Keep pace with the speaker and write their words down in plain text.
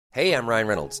Hey, I'm Ryan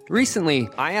Reynolds. Recently,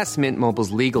 I asked Mint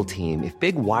Mobile's legal team if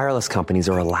big wireless companies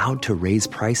are allowed to raise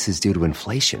prices due to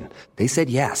inflation. They said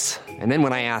yes. And then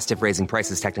when I asked if raising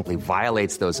prices technically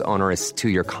violates those onerous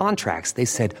two-year contracts, they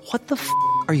said, "What the f***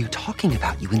 are you talking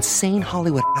about, you insane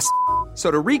Hollywood ass?" So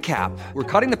to recap, we're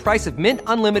cutting the price of Mint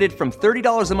Unlimited from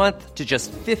 $30 a month to just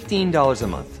 $15 a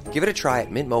month. Give it a try at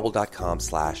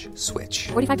mintmobile.com/switch.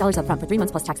 $45 up front for 3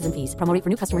 months plus taxes and fees. Promo rate for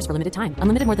new customers for limited time.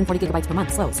 Unlimited more than 40 gigabytes per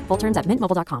month. Slows full terms at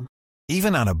mintmobile.com.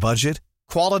 Even on a budget,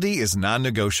 quality is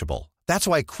non-negotiable. That's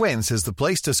why Quince is the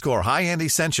place to score high-end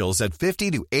essentials at 50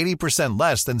 to 80%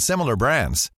 less than similar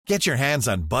brands. Get your hands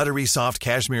on buttery soft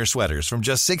cashmere sweaters from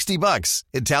just $60,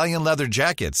 Italian leather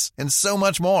jackets, and so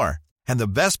much more. And the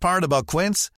best part about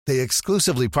Quince, they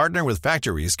exclusively partner with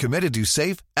factories committed to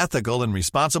safe, ethical, and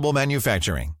responsible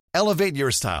manufacturing. Elevate your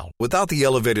style without the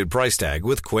elevated price tag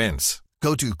with Quince.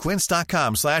 Go to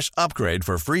quince.com/upgrade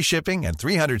for free shipping and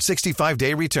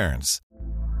 365-day returns.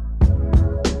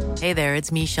 Hey there,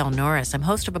 it's Michelle Norris. I'm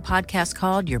host of a podcast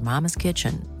called Your Mama's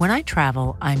Kitchen. When I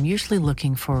travel, I'm usually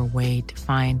looking for a way to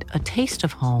find a taste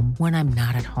of home when I'm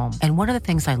not at home. And one of the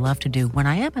things I love to do when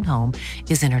I am at home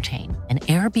is entertain. And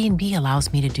Airbnb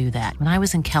allows me to do that. When I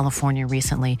was in California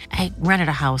recently, I rented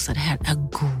a house that had a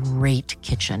great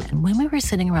kitchen. And when we were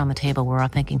sitting around the table, we're all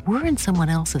thinking, we're in someone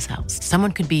else's house.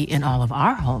 Someone could be in all of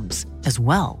our homes as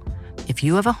well. If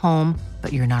you have a home,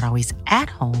 but you're not always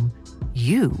at home,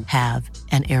 you have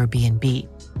an Airbnb.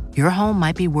 Your home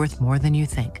might be worth more than you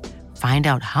think. Find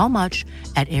out how much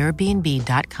at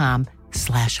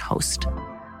airbnb.com/host.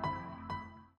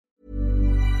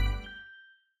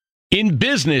 In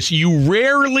business, you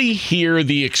rarely hear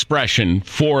the expression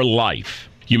 "for life."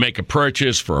 You make a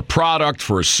purchase for a product,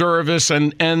 for a service,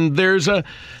 and there's a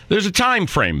time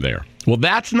frame there. Well,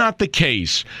 that's not the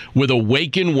case with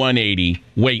Awaken 180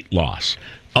 weight loss.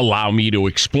 Allow me to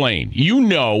explain. You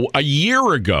know, a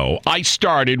year ago, I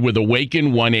started with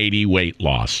Awaken 180 weight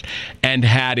loss and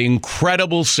had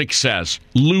incredible success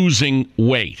losing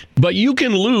weight. But you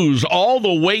can lose all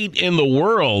the weight in the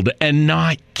world and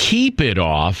not keep it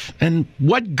off. And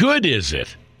what good is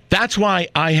it? That's why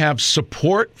I have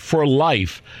support for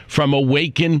life from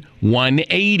Awaken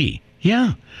 180.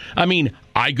 Yeah. I mean,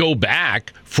 I go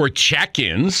back for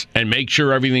check-ins and make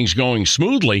sure everything's going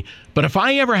smoothly. But if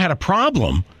I ever had a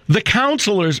problem, the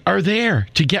counselors are there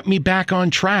to get me back on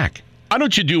track. Why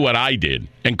don't you do what I did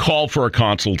and call for a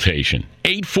consultation?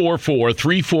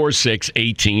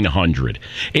 844-346-1800.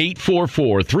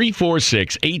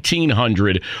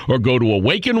 844-346-1800 or go to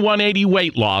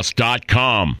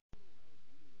awaken180weightloss.com.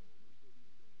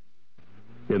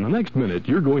 In the next minute,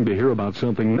 you're going to hear about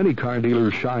something many car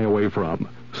dealers shy away from: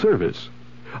 service.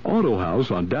 Auto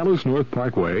House on Dallas North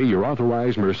Parkway, your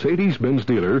authorized Mercedes-Benz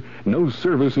dealer, knows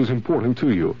service is important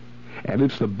to you. And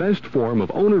it's the best form of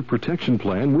owner protection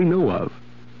plan we know of.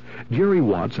 Jerry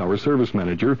Watts, our service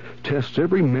manager, tests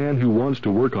every man who wants to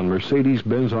work on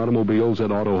Mercedes-Benz automobiles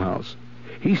at Auto House.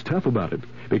 He's tough about it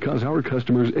because our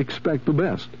customers expect the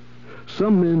best.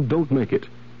 Some men don't make it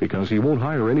because he won't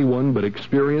hire anyone but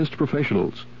experienced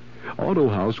professionals. Auto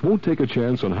House won't take a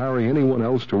chance on hiring anyone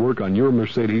else to work on your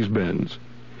Mercedes-Benz.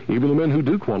 Even the men who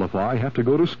do qualify have to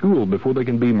go to school before they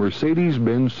can be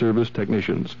Mercedes-Benz service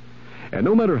technicians. And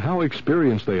no matter how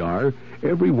experienced they are,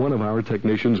 every one of our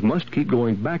technicians must keep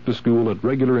going back to school at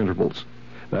regular intervals.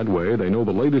 That way, they know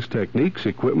the latest techniques,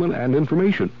 equipment, and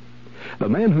information. The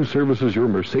man who services your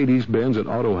Mercedes-Benz at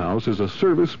Auto House is a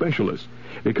service specialist,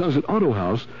 because at Auto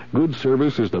House, good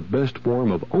service is the best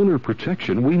form of owner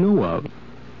protection we know of.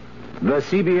 The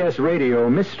CBS Radio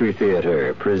Mystery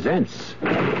Theater presents...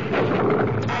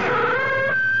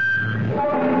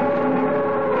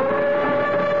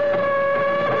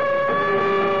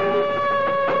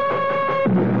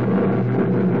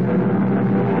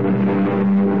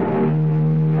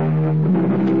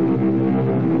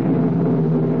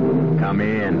 Come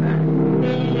in.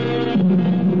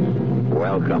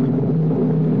 Welcome.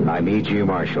 I'm E.G.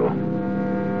 Marshall.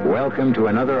 Welcome to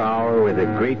another hour with the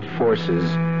great forces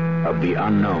of the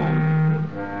unknown.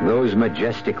 Those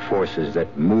majestic forces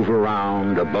that move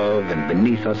around above and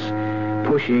beneath us,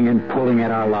 pushing and pulling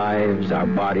at our lives, our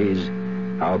bodies,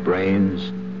 our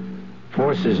brains.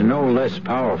 Forces no less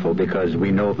powerful because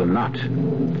we know them not.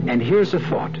 And here's a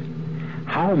thought.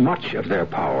 How much of their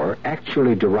power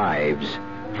actually derives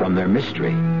from their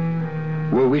mystery?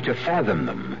 Were we to fathom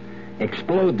them,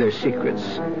 explode their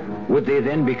secrets, would they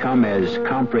then become as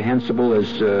comprehensible as,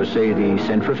 say, the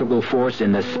centrifugal force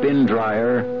in the spin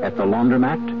dryer at the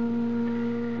laundromat?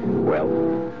 Well,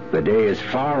 the day is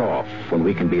far off when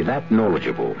we can be that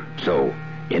knowledgeable. So,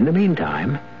 in the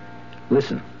meantime,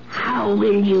 listen. How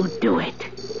will you do it?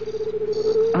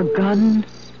 A gun?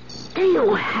 Do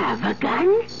you have a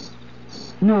gun?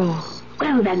 No.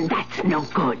 Well, then that's no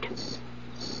good.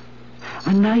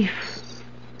 A knife?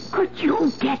 Could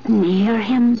you get near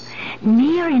him?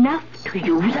 Near enough to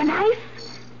use a knife?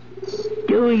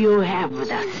 Do you have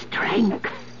the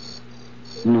strength?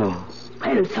 No.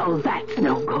 Well, so that's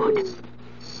no good.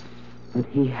 But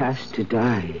he has to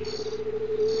die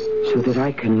so that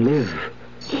I can live.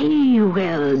 He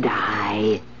will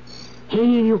die.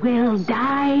 He will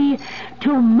die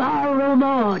tomorrow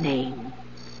morning.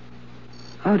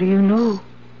 How do you know?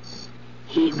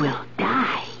 He will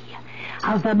die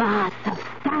of the mass of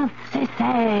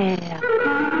Saint-Césaire.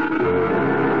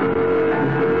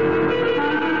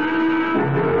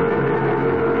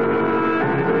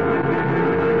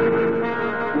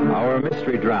 Our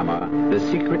mystery drama, The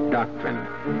Secret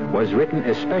Doctrine, was written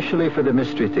especially for the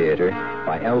Mystery Theater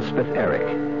by Elspeth Eric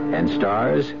and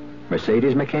stars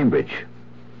Mercedes McCambridge.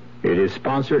 It is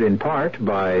sponsored in part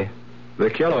by the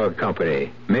Kellogg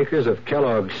Company, makers of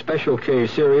Kellogg's Special K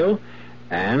cereal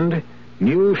and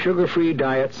new sugar-free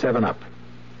diet 7-Up.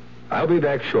 I'll be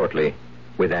back shortly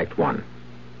with Act 1.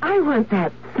 I want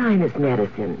that sinus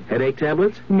medicine. Headache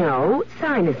tablets? No,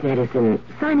 sinus medicine.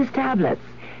 Sinus tablets.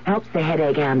 Helps the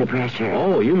headache and the pressure.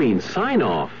 Oh, you mean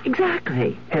sign-off.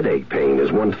 Exactly. Headache pain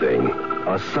is one thing.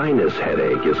 A sinus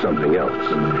headache is something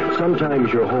else.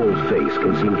 Sometimes your whole face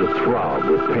can seem to throb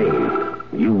with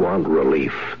pain. You want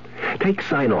relief. Take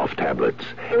Sign-Off tablets.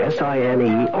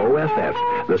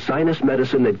 SINEOFF, the sinus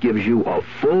medicine that gives you a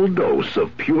full dose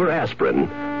of pure aspirin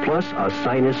plus a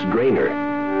sinus drainer.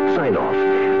 Sign-Off,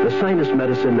 the sinus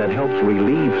medicine that helps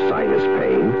relieve sinus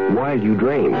pain while you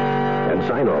drain. And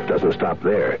Sign-Off doesn't stop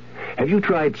there. Have you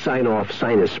tried Sign-Off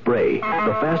Sinus Spray, the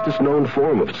fastest known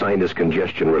form of sinus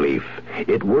congestion relief?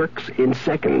 It works in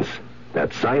seconds.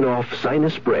 That's Sign-Off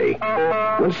Sinus Spray.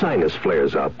 When sinus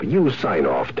flares up, use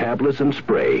Sign-Off tablets and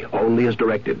spray, only as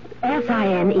directed.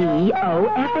 SINEOFF.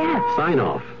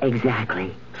 Sign-Off.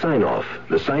 Exactly. Sign-Off,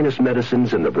 the sinus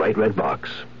medicines in the bright red box.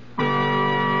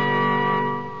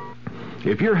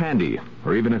 If you're handy,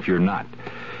 or even if you're not,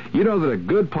 you know that a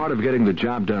good part of getting the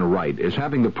job done right is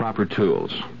having the proper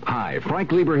tools. Hi,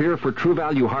 Frank Lieber here for True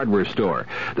Value Hardware Store.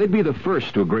 They'd be the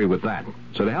first to agree with that.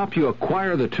 So to help you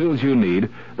acquire the tools you need,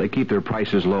 they keep their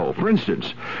prices low. For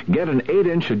instance, get an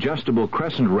 8-inch adjustable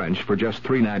crescent wrench for just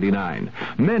 $3.99.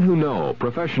 Men who know,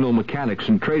 professional mechanics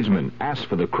and tradesmen, ask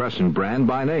for the Crescent brand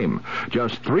by name.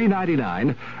 Just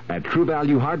 $3.99 at True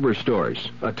Value Hardware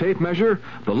Stores. A tape measure?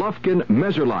 The Lufkin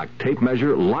Measure-Lock tape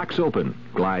measure locks open,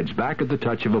 glides back at the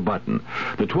touch of a button.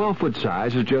 The 12-foot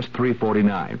size is just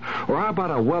 $3.49. Or how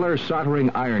about a Weller soldering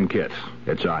iron kit?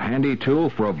 It's a handy tool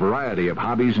for a variety of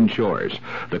hobbies and chores.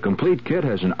 The complete kit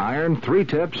has an iron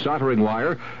 3-tip soldering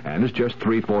wire and is just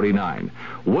 $3.49.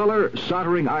 Weller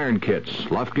soldering iron kits,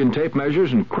 Lufkin tape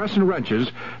measures, and crescent wrenches,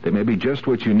 they may be just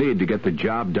what you need to get the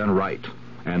job done right.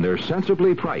 And they're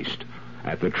sensibly priced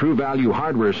at the True Value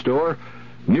Hardware Store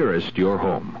nearest your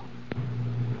home.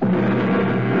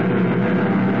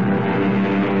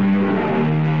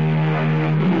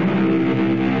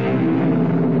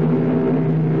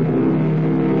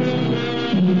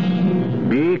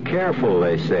 Be careful,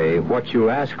 they say, what you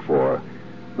ask for,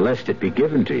 lest it be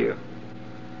given to you.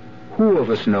 Who of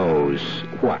us knows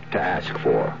what to ask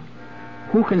for?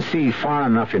 Who can see far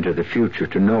enough into the future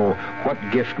to know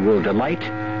what gift will delight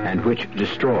and which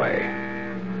destroy?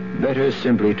 Better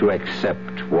simply to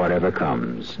accept whatever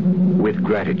comes, with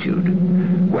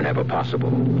gratitude, whenever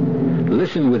possible.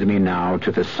 Listen with me now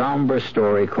to the somber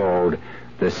story called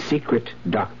The Secret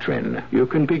Doctrine. You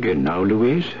can begin now,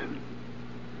 Louise.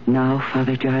 Now,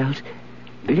 Father Giles?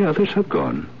 The others have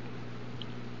gone.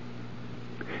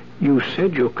 You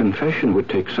said your confession would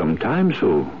take some time,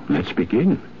 so let's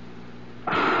begin.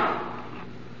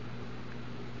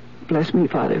 Bless me,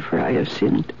 Father, for I have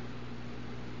sinned.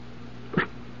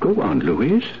 Go on,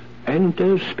 Louise, and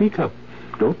speak up.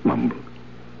 Don't mumble.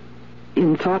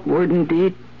 In thought, word, and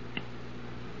deed.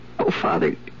 Oh,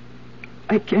 Father,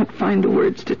 I can't find the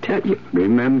words to tell you.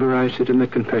 Remember, I sit in the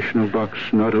confessional box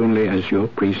not only as your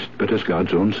priest, but as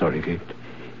God's own surrogate.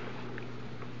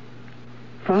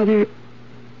 Father,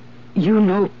 you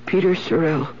know Peter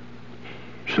Sorrell.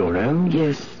 Sorrell?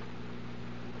 Yes.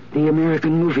 The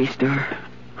American movie star.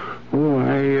 Oh,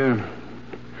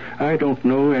 I don't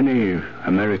know any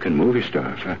American movie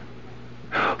stars.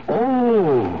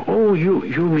 Oh,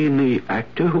 you mean the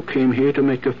actor who came here to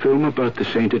make a film about the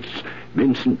Saint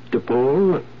Vincent de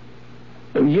Paul?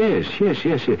 Yes.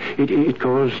 It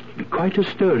caused quite a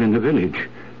stir in the village.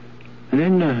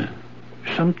 And then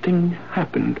something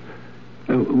happened.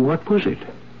 What was it?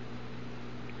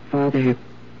 Father,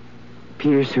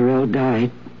 Peter Sorrell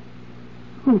died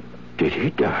Oh, did he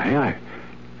die?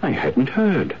 I hadn't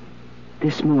heard.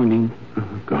 This morning.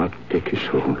 Oh, God take his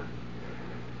soul.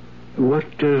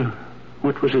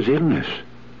 What was his illness?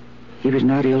 He was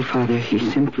not ill, Father. He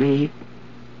simply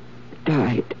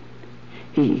died.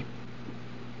 He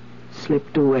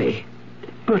slipped away.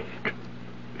 But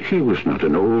he was not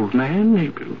an old man.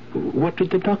 What did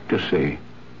the doctor say?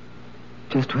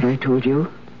 Just what I told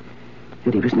you.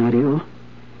 That he was not ill.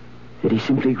 That he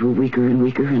simply grew weaker and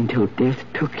weaker until death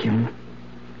took him.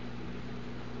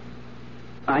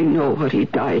 I know what he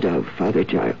died of, Father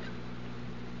Giles.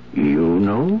 You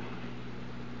know?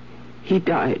 He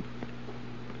died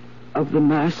of the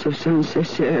Mass of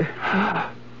Saint-Césaire.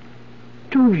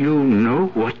 Do you know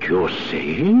what you're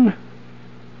saying?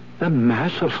 The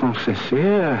Mass of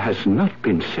Saint-Césaire has not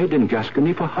been said in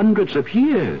Gascony for hundreds of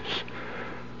years.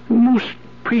 Most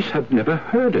priests have never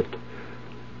heard it.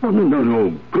 Oh,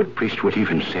 no good priest would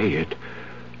even say it.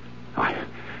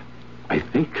 I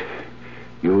think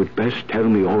you'd best tell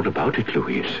me all about it,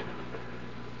 Louise.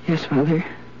 Yes, Father.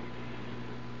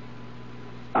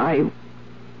 I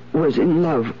was in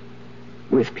love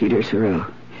with Peter Sorel.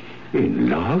 In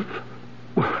love?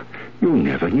 Well, you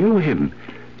never knew him.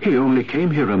 He only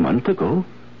came here a month ago.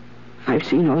 I've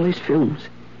seen all his films,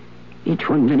 each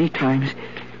one many times.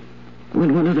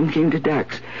 When one of them came to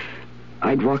Dax,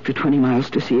 I'd walk the 20 miles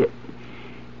to see it.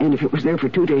 And if it was there for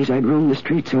 2 days, I'd roam the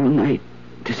streets all night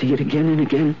to see it again and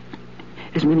again,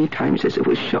 as many times as it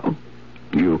was shown.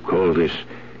 You call this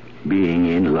being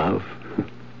in love?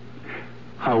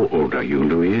 How old are you,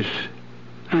 Louise?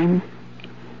 I'm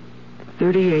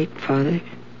 38, Father.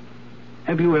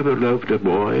 Have you ever loved a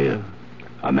boy,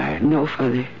 a man? No,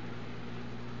 Father.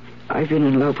 I've been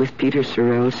in love with Peter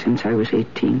Sorel since I was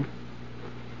 18.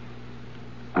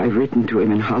 I've written to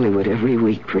him in Hollywood every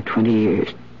week for 20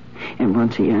 years. And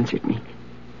once he answered me.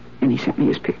 And he sent me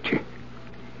his picture.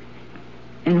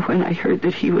 And when I heard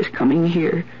that he was coming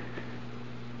here,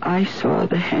 I saw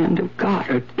the hand of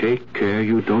God. Take care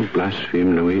you don't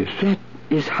blaspheme, Louise. That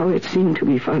is how it seemed to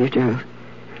me, Father Giles.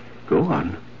 Go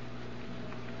on.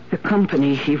 The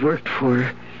company he worked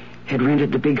for had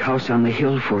rented the big house on the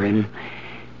hill for him.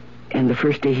 And the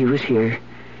first day he was here,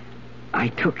 I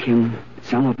took him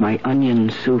some of my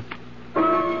onion soup.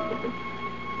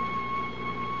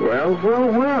 Well.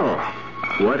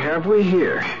 What have we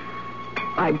here?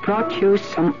 I brought you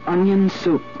some onion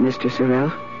soup, Mr.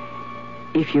 Sorel.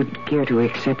 If you'd care to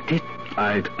accept it.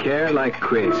 I'd care like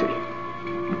crazy.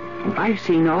 I've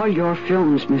seen all your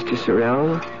films, Mr.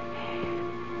 Sorel.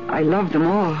 I love them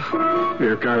all.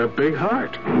 You've got a big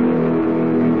heart.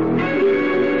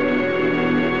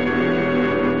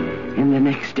 And the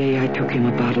next day I took him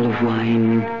a bottle of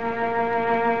wine.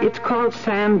 It's called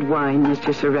sand wine,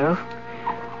 Mr. Sorel.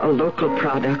 A local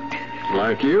product.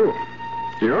 Like you.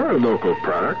 You're a local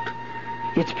product.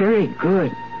 It's very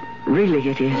good. Really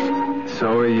it is.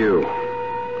 So are you.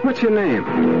 What's your name?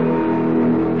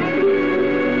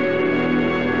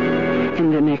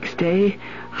 And the next day,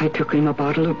 I took him a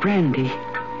bottle of brandy.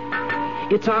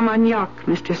 It's Armagnac,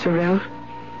 Mr. Sorel.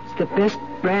 It's the best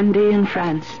brandy in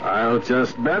France. I'll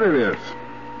just bet it is.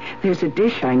 There's a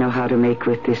dish I know how to make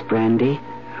with this brandy.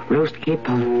 Roast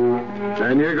capon.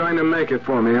 And you're going to make it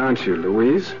for me, aren't you,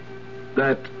 Louise?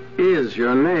 That is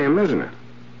your name, isn't it?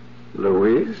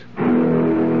 Louise?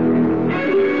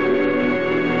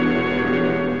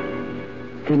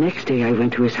 The next day I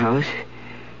went to his house.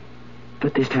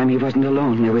 But this time he wasn't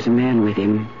alone. There was a man with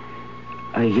him.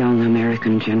 A young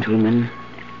American gentleman.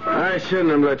 I shouldn't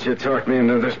have let you talk me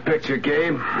into this picture,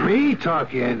 Gabe. Me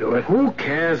talk you into it? Who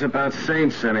cares about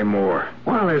saints anymore?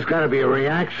 Well, there's got to be a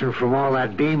reaction from all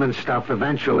that demon stuff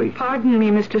eventually. Pardon me,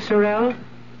 Mr. Sorel.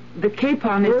 The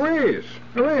capon is...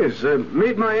 Louise,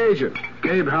 meet my agent,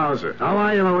 Gabe Hauser. How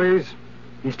are you, Louise?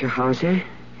 Mr. Hauser,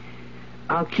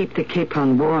 I'll keep the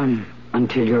capon warm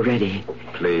until you're ready.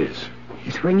 Please.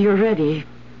 Yes, when you're ready,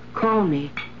 call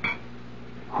me.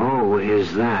 Who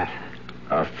is that?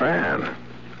 A fan.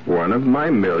 One of my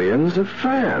millions of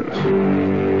fans.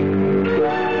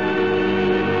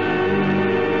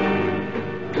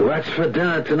 What's for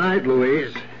dinner tonight,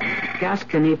 Louise?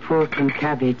 Gascony pork and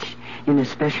cabbage in a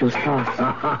special sauce.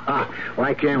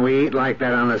 Why can't we eat like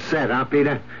that on the set, huh,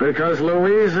 Peter? Because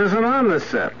Louise isn't on the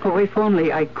set. Oh, if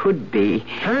only I could be.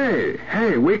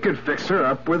 Hey, we could fix her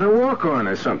up with a walk-on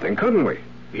or something, couldn't we?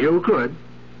 You could.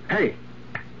 Hey,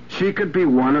 she could be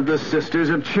one of the Sisters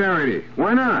of Charity.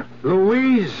 Why not?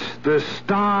 Louise, the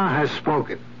star has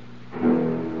spoken.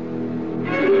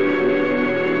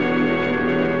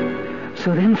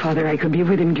 So then, Father, I could be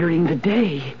with him during the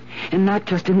day, and not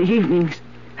just in the evenings.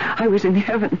 I was in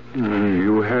heaven.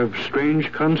 You have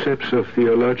strange concepts of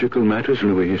theological matters,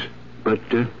 Louise. But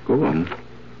go on.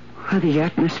 Oh, the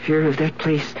atmosphere of that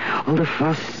place, all the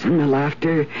fuss and the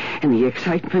laughter and the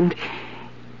excitement,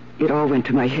 it all went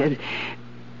to my head.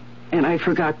 And I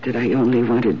forgot that I only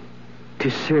wanted to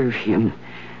serve him.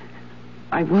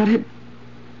 I wanted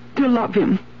to love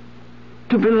him,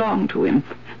 to belong to him,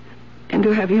 and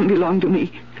to have him belong to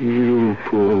me. You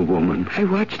poor woman. I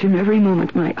watched him every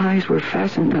moment. My eyes were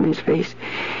fastened on his face,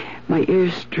 my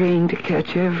ears strained to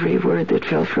catch every word that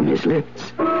fell from his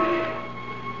lips.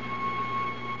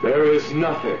 There is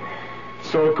nothing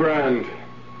so grand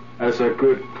as a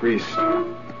good priest.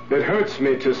 It hurts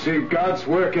me to see God's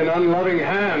work in unloving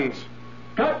hands.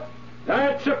 Cut!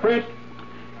 That's a print.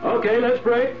 Okay, let's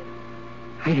break.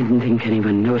 I didn't think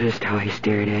anyone noticed how I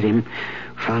stared at him,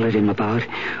 followed him about,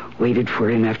 waited for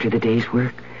him after the day's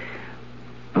work.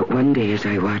 But one day as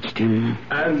I watched him...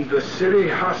 And the city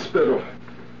hospital.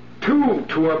 2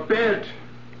 to a bed.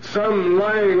 Some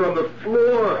lying on the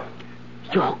floor.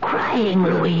 You're crying,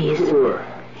 Louise. Poor.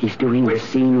 He's doing the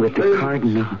scene with the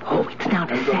cardinal. Oh, it's not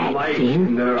a sad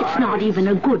scene. It's not even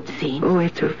a good scene. Oh,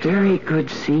 it's a very good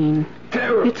scene.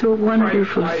 Terrible. It's a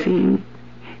wonderful scene.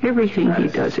 Everything he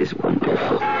does is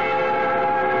wonderful.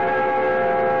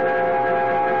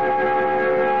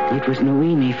 It was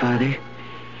Noemi, Father.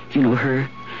 You know her,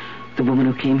 the woman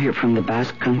who came here from the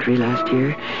Basque country last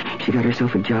year. She got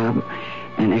herself a job,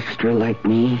 an extra like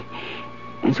me,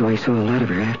 and so I saw a lot of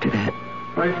her after that.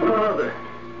 My father.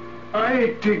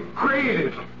 I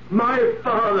degraded my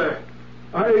father.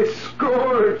 I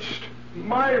scourged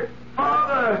my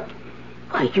father.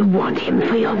 Why, you want him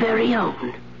for your very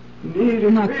own.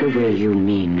 Not the way you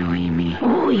mean, Noemi.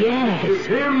 Oh, yes.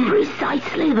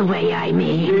 Precisely the way I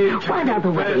mean. What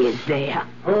other way is there?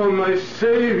 Oh, my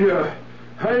Savior.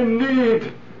 I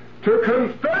need to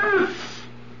confess.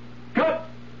 Cut!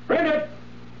 Bring it!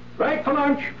 Break for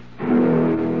lunch.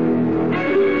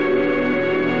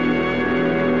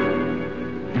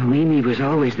 Noemi was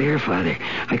always there, Father.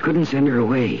 I couldn't send her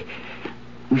away.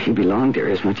 She belonged there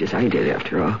as much as I did,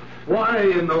 after all. Why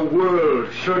in the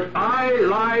world should I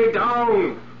lie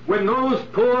down when those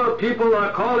poor people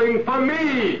are calling for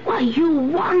me? Why, you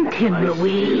want him,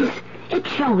 Louise. It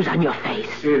shows on your face.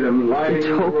 See them lying. It's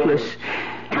hopeless.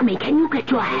 Tell me, can you get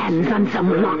your hands on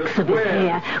some locks of his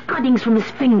hair, cuttings from his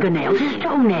fingernails, his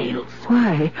toenails?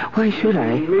 Why? Why should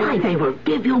I? Why, they will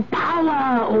give you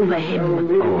power over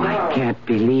him. Oh, I can't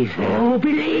believe that. Oh,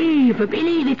 believe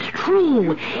it's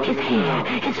true. His hair,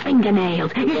 his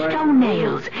fingernails, his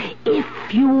toenails. If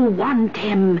you want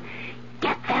him,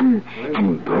 get them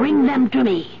and bring them to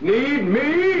me. Need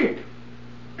me?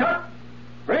 Cut!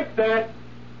 Break that.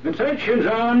 Concessions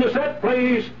on the set,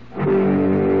 please.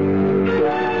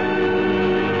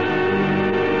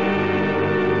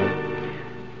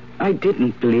 I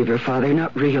didn't believe her, Father,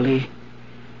 not really.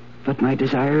 But my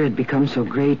desire had become so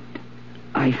great,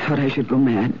 I thought I should go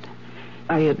mad.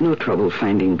 I had no trouble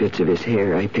finding bits of his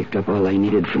hair. I picked up all I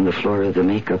needed from the floor of the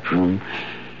makeup room.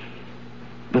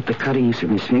 But the cuttings from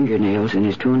his fingernails and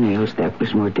his toenails, that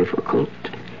was more difficult.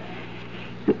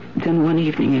 Then one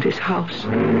evening at his house...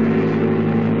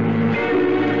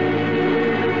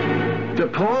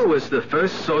 DePaul was the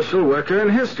first social worker in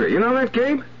history. You know that,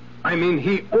 Gabe? I mean,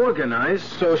 he organized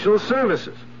social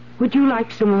services. Would you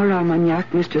like some more Armagnac,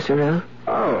 Mr. Sorrell?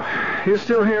 Oh, you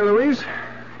still here, Louise?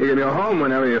 You can go home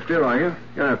whenever you feel like it.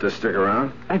 You don't have to stick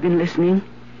around. I've been listening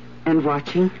and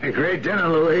watching. A great dinner,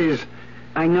 Louise.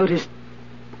 I noticed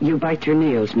you bite your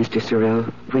nails, Mr.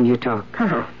 Sorrell, when you talk.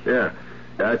 Oh, yeah.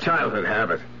 A childhood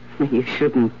habit. You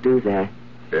shouldn't do that.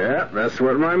 Yeah, that's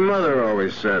what my mother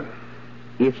always said.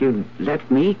 If you'd let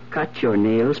me cut your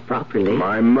nails properly...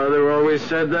 My mother always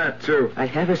said that, too. I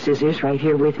have a scissors right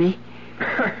here with me.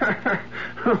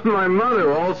 My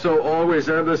mother also always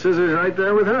had the scissors right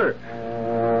there with her.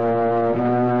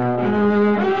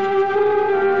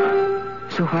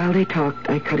 So while they talked,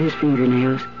 I cut his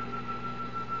fingernails.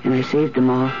 And I saved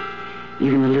them all,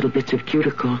 even the little bits of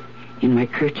cuticle, in my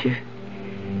kerchief.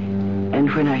 And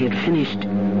when I had finished...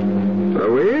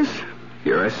 Louise,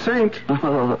 you're a saint.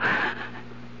 Oh...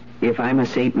 If I'm a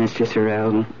saint, Mr.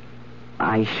 Sorrell,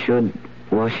 I should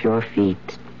wash your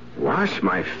feet. Wash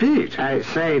my feet? I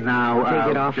say now... They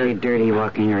get awfully dirty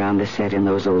walking around the set in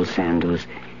those old sandals.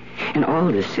 And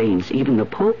all the saints, even the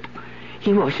Pope,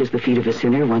 he washes the feet of a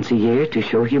sinner once a year to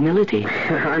show humility.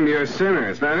 I'm your sinner,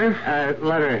 is that it?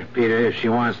 Let her, Peter, if she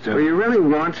wants to. Well, you really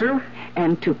want to?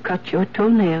 And to cut your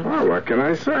toenails. Well, what can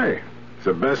I say? It's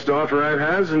the best offer I've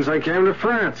had since I came to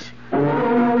France.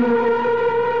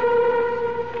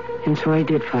 And so I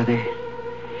did, Father.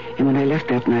 And when I left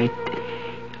that night,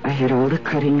 I had all the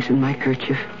cuttings in my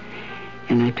kerchief,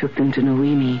 and I took them to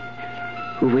Noemi,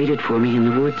 who waited for me in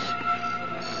the woods.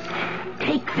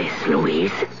 Take this,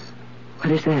 Louise.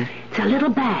 What is that? It's a little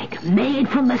bag made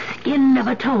from the skin of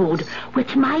a toad,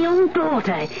 which my own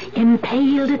daughter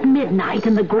impaled at midnight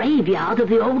in the graveyard of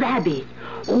the old abbey.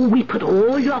 Oh, we put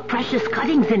all your precious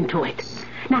cuttings into it.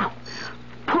 Now,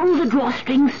 pull the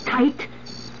drawstrings tight.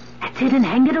 That's it, and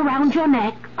hang it around your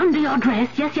neck, under your dress.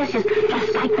 Yes, just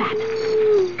like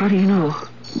that. How do you know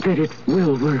that it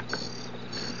will work?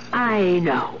 I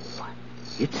know.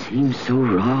 It seems so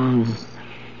wrong.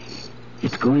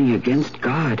 It's going against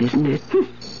God, isn't it?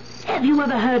 Have you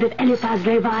ever heard of Eliphaz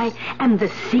Levi and the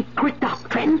secret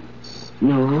doctrine?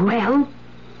 No. Well,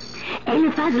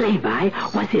 Eliphaz Levi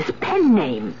was his pen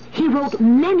name. He wrote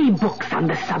many books on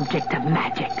the subject of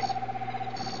magic.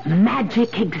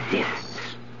 Magic exists.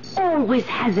 Always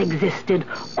has existed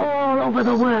all over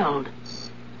the world.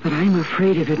 But I'm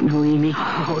afraid of it, Noemi.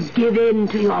 Oh, give in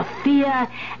to your fear,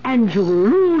 and you'll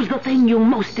lose the thing you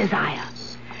most desire.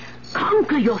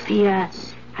 Conquer your fear,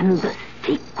 and the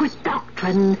secret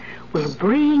doctrine will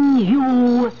bring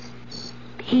you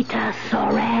Peter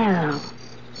Sorel.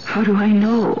 How do I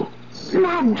know?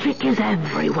 Magic is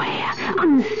everywhere,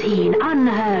 unseen,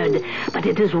 unheard, but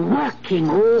it is working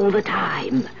all the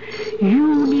time.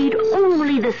 You need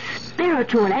only the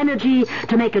spiritual energy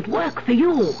to make it work for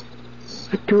you.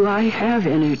 But do I have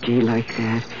energy like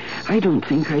that? I don't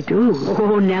think I do.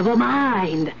 Oh, never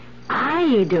mind.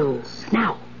 I do.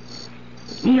 Now,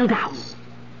 kneel down.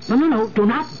 No, do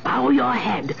not bow your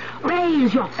head.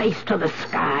 Raise your face to the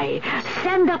sky.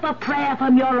 Send up a prayer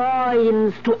from your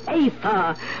loins to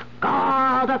Aether,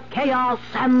 god of chaos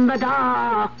and the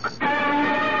dark.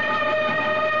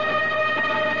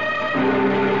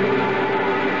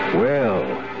 Well,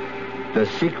 the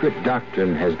secret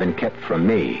doctrine has been kept from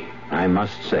me, I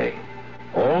must say.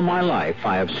 All my life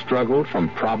I have struggled from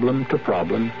problem to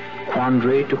problem,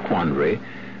 quandary to quandary,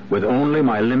 with only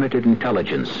my limited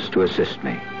intelligence to assist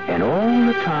me. And all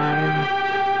the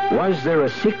time, was there a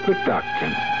secret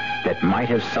doctrine that might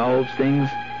have solved things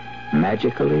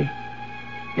magically?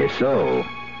 If so,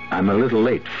 I'm a little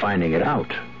late finding it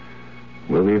out.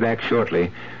 We'll be back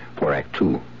shortly for Act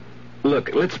 2.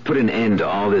 Look, let's put an end to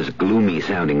all this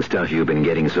gloomy-sounding stuff you've been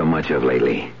getting so much of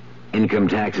lately. Income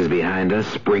tax is behind us,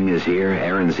 spring is here,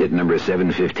 Aaron's hit number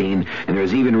 715, and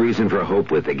there's even reason for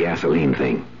hope with the gasoline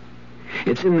thing.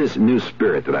 It's in this new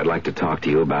spirit that I'd like to talk to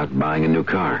you about buying a new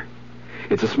car.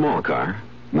 It's a small car,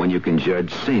 one you can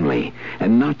judge sanely,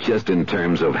 and not just in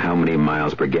terms of how many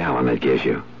miles per gallon it gives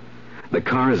you. The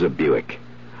car is a Buick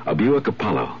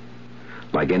Apollo.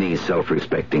 Like any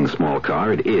self-respecting small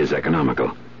car, it is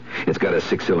economical. It's got a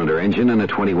 6-cylinder engine and a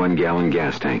 21-gallon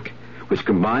gas tank, which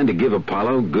combine to give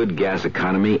Apollo good gas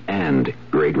economy and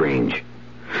great range.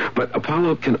 But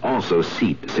Apollo can also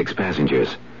seat 6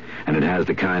 passengers, and it has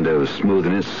the kind of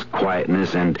smoothness,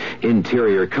 quietness, and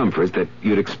interior comfort that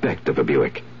you'd expect of a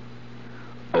Buick.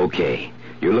 Okay,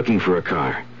 you're looking for a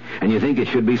car, and you think it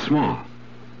should be small.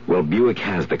 Well, Buick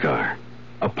has the car,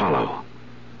 Apollo.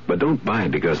 But don't buy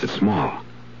it because it's small.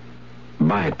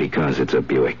 Buy it because it's a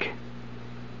Buick.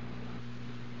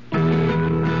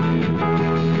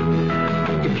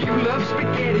 If you love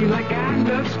spaghetti like I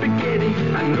love spaghetti,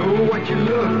 I know what you're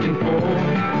looking for.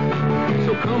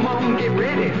 So come on, get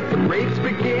ready for great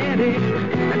spaghetti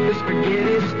at the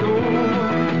spaghetti store.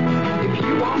 If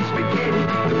you want spaghetti,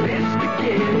 the best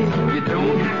spaghetti, you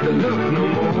don't have to look no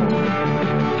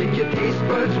more. Get your taste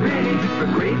buds ready for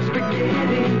great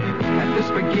spaghetti at the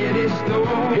spaghetti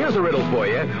store. Here's a riddle for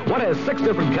you. What has 6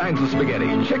 different kinds of spaghetti?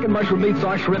 Chicken, mushroom, meat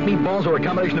sauce, shrimp, meatballs, or a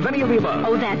combination of any of the above?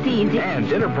 Oh, that's easy. And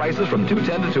dinner prices from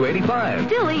 $2.10 to $2.85.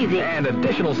 Still easy. And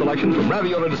additional selections from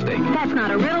ravioli to steak. That's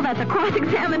not a riddle, that's a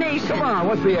cross-examination. Come on,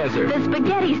 what's the answer? The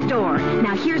spaghetti store.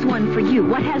 Now, here's one for you.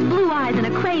 What has blue eyes and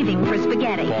a craving for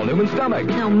spaghetti? Paul Newman's stomach.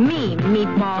 No, me,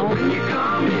 meatball. So when you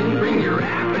come in, bring your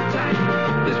appetite.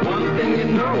 There's one thing you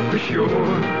know for sure.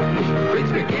 Great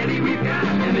spaghetti we've got,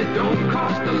 and it don't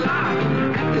cost a lot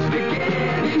at the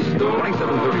spaghetti store.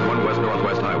 2731 West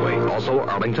Northwest Highway. Also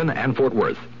Arlington and Fort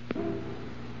Worth.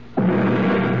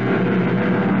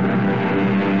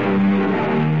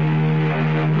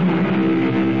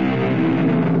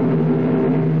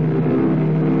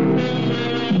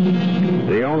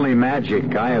 The only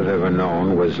magic I have ever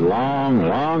known was long,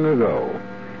 long ago,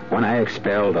 when I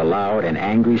expelled a loud and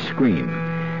angry scream,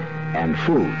 and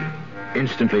food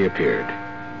instantly appeared.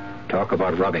 Talk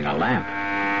about rubbing a lamp.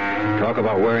 Talk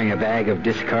about wearing a bag of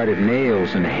discarded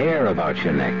nails and hair about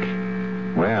your neck.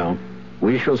 Well,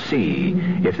 we shall see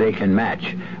if they can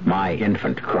match my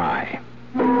infant cry.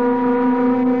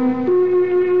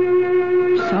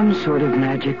 Some sort of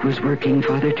magic was working,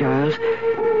 Father Charles,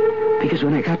 because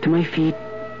when I got to my feet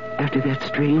after that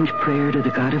strange prayer to the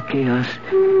God of Chaos,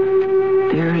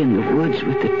 there in the woods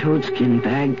with the toadskin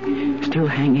bag still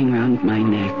hanging round my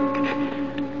neck,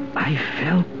 I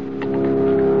felt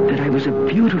that I was a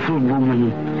beautiful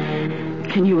woman.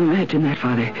 Can you imagine that,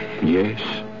 Father? Yes.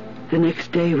 The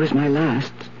next day was my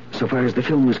last, so far as the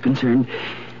film was concerned.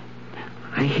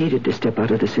 I hated to step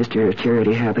out of the Sister of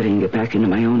Charity habit and get back into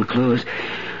my own clothes.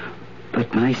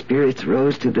 But my spirits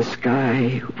rose to the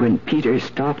sky when Peter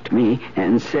stopped me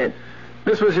and said...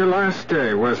 This was your last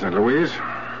day, wasn't it, Louise?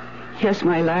 Yes,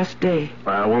 my last day.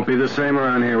 Well, it won't be the same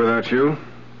around here without you.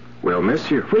 We'll miss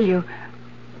you. Will you...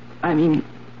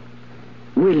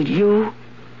 will you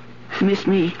miss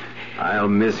me? I'll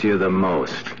miss you the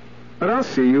most. But I'll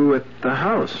see you at the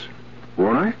house,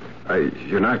 won't I?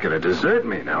 You're not going to desert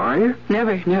me now, are you?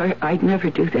 Never. I'd never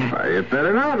do that. Well, you'd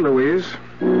better not, Louise.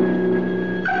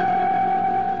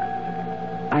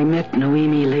 I met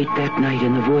Noemi late that night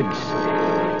in the woods,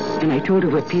 and I told her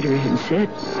what Peter had said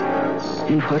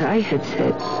and what I had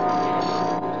said.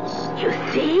 You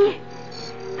see?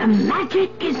 The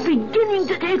magic is beginning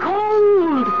to take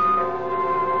hold.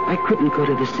 I couldn't go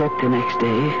to the set the next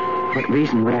day. What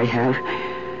reason would I have?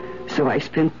 So I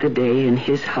spent the day in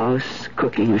his house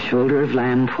cooking a shoulder of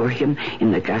lamb for him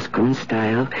in the Gascon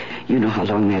style. You know how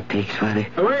long that takes, Father.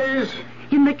 Louise!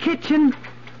 In the kitchen.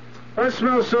 What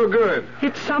smells so good?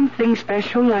 It's something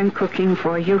special I'm cooking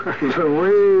for you.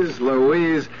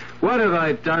 Louise, what have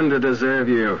I done to deserve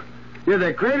you? You're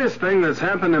the greatest thing that's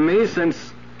happened to me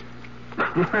since...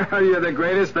 You're the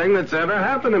greatest thing that's ever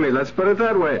happened to me. Let's put it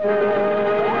that way.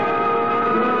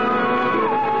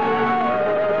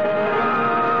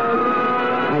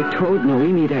 I told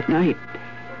Noemi that night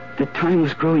that time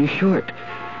was growing short,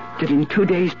 that in 2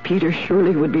 days Peter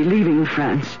surely would be leaving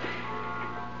France.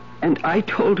 And I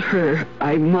told her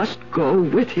I must go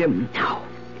with him. Now,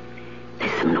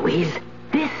 listen, Louise.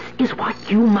 This is what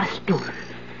you must do.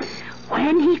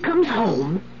 When he comes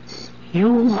home, you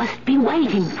must be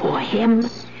waiting for him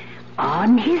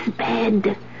on his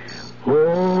bed,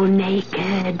 all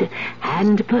naked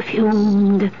and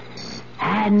perfumed,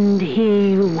 and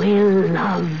he will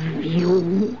love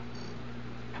you.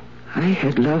 I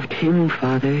had loved him,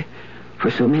 Father, for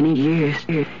so many years.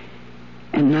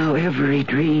 And now every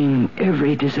dream,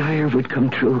 every desire would come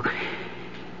true.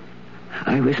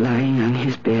 I was lying on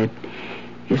his bed,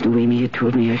 as Noemi had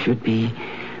told me I should be,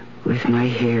 with my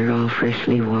hair all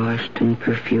freshly washed and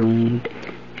perfumed,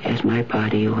 as my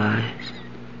body was.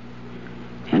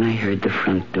 And I heard the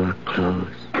front door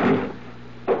close.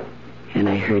 And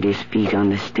I heard his feet on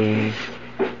the stairs.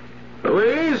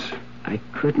 Louise? I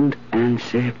couldn't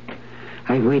answer.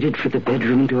 I waited for the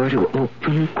bedroom door to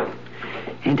open.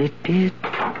 And it did.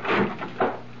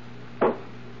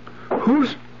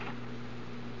 Who's...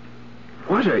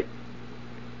 What a...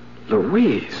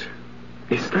 Louise,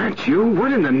 is that you?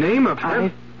 What in the name of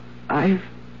heaven? I've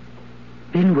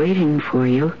been waiting for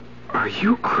you. Are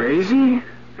you crazy?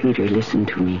 Peter, listen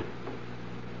to me.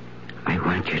 I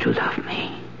want you to love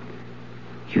me.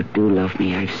 You do love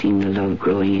me. I've seen the love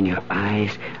growing in your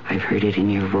eyes. I've heard it in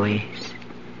your voice.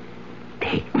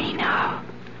 Take me now.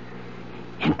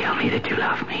 And tell me that you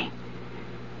love me.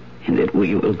 And that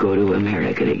we will go to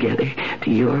America together. To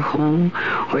your home,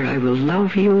 where I will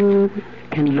love you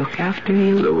and look after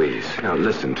you. Louise, now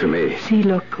listen to me. See,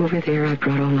 look, over there I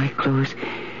brought all my clothes.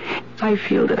 I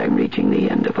feel that I'm reaching the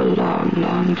end of a long,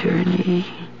 long journey.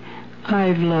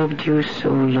 I've loved you so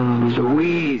long.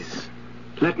 Louise,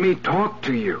 let me talk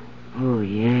to you. Oh,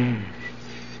 yes.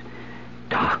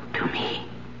 Talk to me.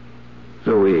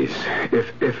 Louise,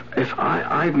 if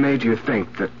I've made you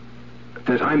think that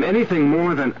I'm anything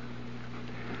more than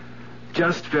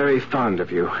just very fond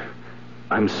of you,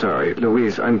 I'm sorry,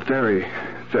 Louise. I'm very,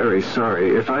 very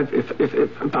sorry. If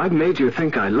I've made you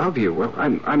think I love you, well,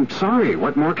 I'm sorry.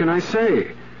 What more can I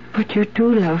say? But you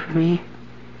do love me.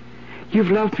 You've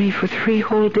loved me for 3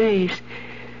 whole days.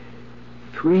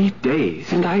 3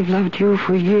 days? And I've loved you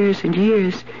for years and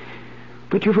years.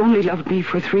 But you've only loved me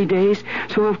for 3 days,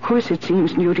 so of course it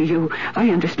seems new to you. I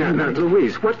understand that.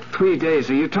 Louise, what 3 days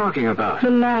are you talking about? The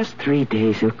last 3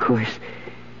 days, of course.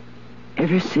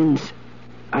 Ever since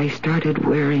I started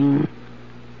wearing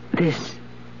this.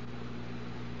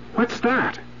 What's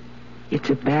that? It's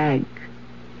a bag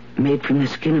made from the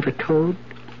skin of a toad.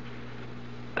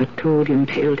 A toad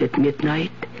impaled at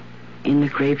midnight in the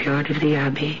graveyard of the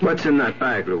Abbey. What's in that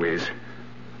bag, Louise?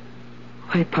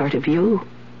 Why, part of you.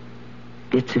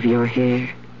 Bits of your hair,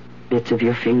 bits of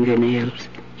your fingernails,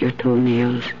 your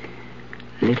toenails,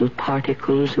 little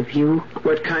particles of you.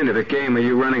 What kind of a game are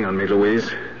you running on me, Louise?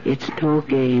 It's no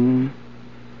game.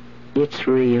 It's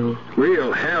real.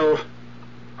 Real hell.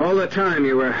 All the time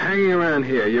you were hanging around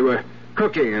here. You were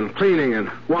cooking and cleaning and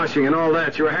washing and all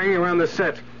that. You were hanging around the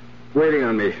set, waiting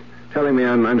on me, telling me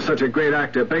I'm such a great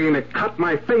actor, begging to cut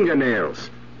my fingernails,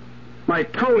 my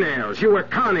toenails. You were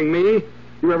conning me.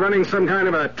 You were running some kind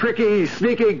of a tricky,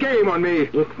 sneaky game on me.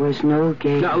 It was no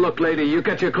game. Now, look, lady, you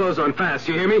get your clothes on fast,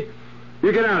 you hear me?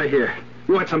 You get out of here.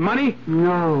 You want some money?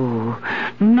 No.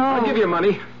 I'll give you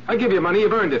money.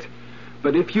 You've earned it.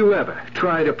 But if you ever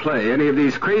try to play any of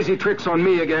these crazy tricks on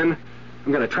me again,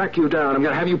 I'm going to track you down. I'm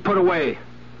going to have you put away.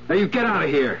 Now, you get out of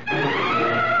here.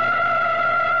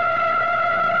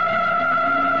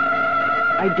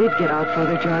 I did get out,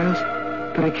 Father Giles,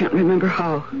 but I can't remember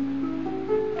how.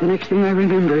 The next thing I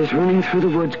remember is running through the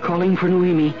woods, calling for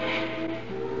Noemi.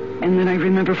 And then I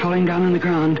remember falling down on the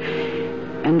ground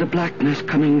and the blackness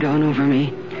coming down over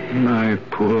me. My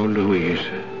poor Louise.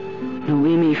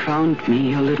 Noemi found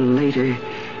me a little later.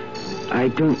 I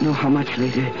don't know how much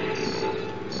later.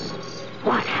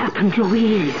 What happened,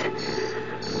 Louise?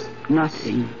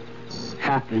 Nothing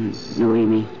happened,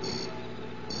 Noemi.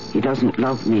 He doesn't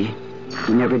love me.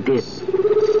 He never did.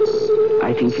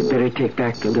 I think you'd better take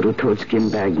back the little toadskin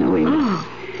bag, Noemi.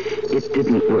 It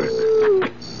didn't work.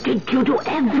 Did you do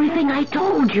everything I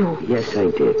told you? Yes, I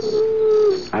did.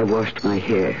 I washed my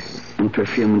hair and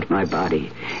perfumed my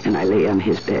body, and I lay on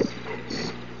his bed.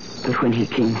 But when he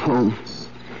came home,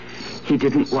 he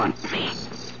didn't want me.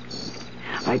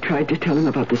 I tried to tell him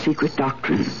about the secret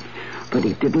doctrine, but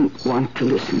he didn't want to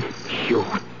listen. You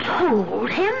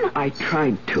told him? I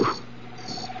tried to.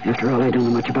 After all, I don't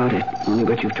know much about it, only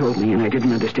what you've told me, and I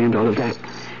didn't understand all of that.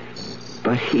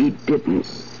 But he didn't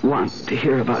want to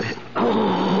hear about it.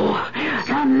 Oh,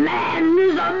 the man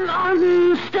is a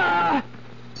monster!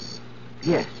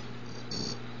 Yes,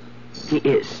 he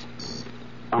is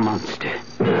a monster.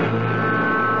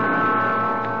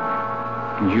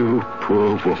 You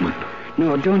poor woman.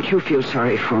 No, don't you feel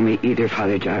sorry for me either,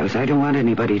 Father Giles. I don't want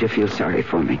anybody to feel sorry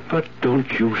for me. But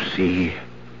don't you see?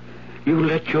 You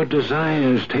let your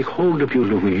desires take hold of you,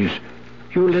 Louise.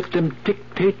 You let them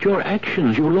dictate your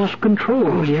actions. You lost control.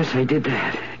 Oh, yes, I did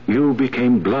that. You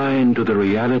became blind to the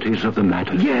realities of the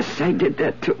matter. Yes, I did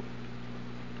that, too.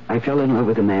 I fell in love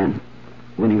with a man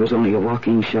when he was only a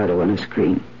walking shadow on a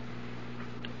screen.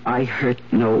 I hurt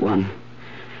no one.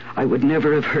 I would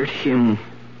never have hurt him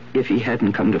if he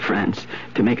hadn't come to France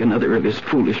to make another of his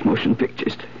foolish motion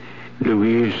pictures.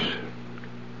 Louise,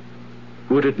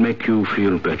 would it make you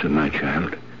feel better, my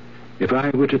child, if I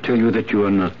were to tell you that you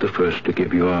are not the first to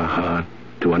give your heart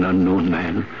to an unknown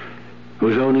man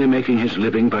who's only making his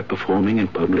living by performing in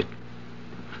public?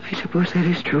 I suppose that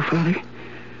is true, Father.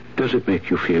 Does it make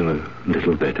you feel a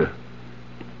little better?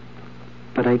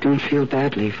 But I don't feel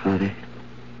badly, Father.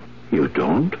 You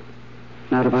don't?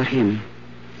 Not about him.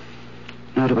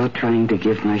 Not about trying to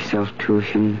give myself to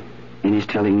him and his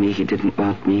telling me he didn't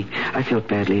want me. I felt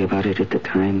badly about it at the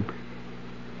time.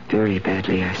 Very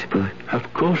badly, I suppose.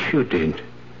 Of course you did.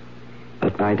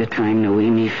 But by the time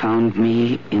Noemi found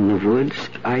me in the woods,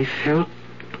 I felt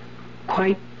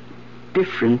quite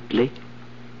differently.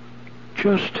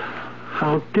 Just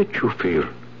how did you feel?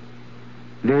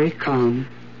 Very calm,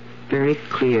 very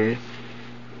clear,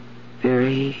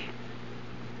 very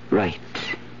right.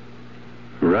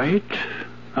 Right?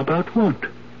 About what?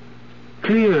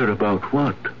 Clear about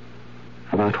what?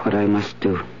 About what I must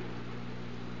do.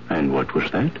 And what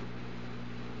was that?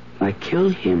 I kill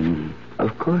him,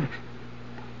 of course.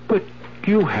 But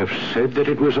you have said that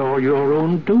it was all your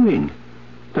own doing,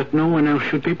 that no one else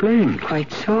should be blamed.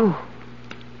 Quite so.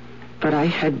 But I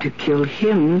had to kill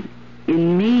him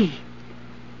in me.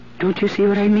 Don't you see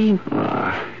what I mean?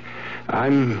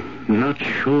 I'm not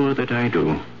sure that I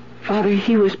do. Father,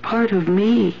 he was part of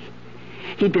me.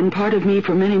 He'd been part of me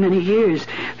for many, many years.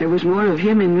 There was more of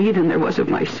him in me than there was of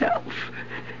myself.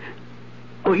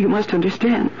 Oh, you must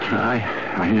understand.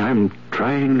 I'm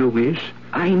trying, Louise.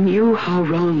 I knew how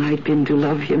wrong I'd been to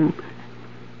love him.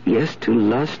 Yes, to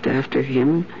lust after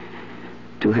him.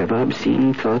 To have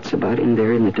obscene thoughts about him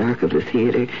there in the dark of the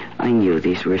theater. I knew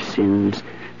these were sins.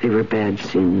 They were bad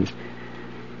sins.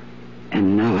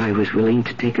 And now I was willing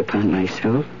to take upon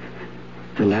myself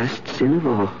the last sin of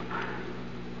all.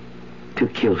 To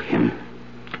kill him.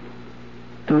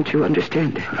 Don't you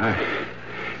understand it?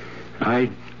 I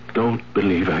don't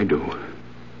believe I do.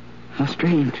 How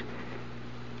strange.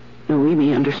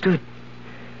 Noemi understood.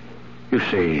 You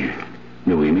say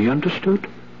Noemi understood?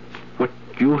 What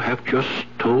you have just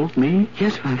told me?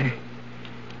 Yes, Father.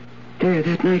 There,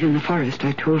 that night in the forest,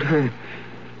 I told her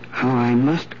how I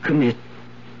must commit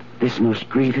this most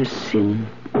grievous sin.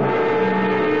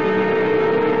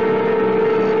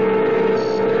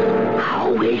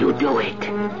 you do it?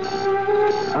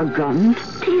 A gun?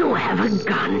 Do you have a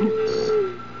gun?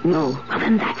 No. Well,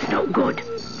 then that's no good.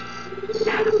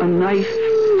 A knife?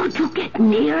 Could you get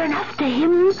near enough to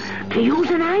him to use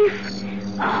a knife?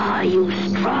 Are you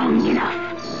strong enough?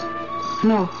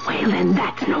 No. Well, then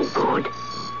that's no good.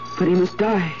 But he must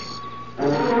die, so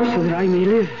that I may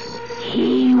live.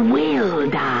 He will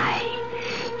die.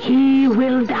 He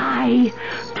will die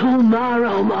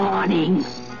tomorrow morning.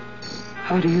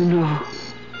 How do you know?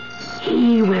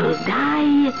 He will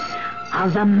die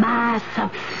of the Mass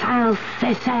of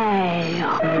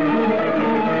Saint-Césaire.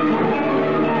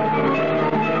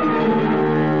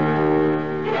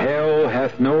 Hell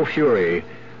hath no fury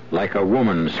like a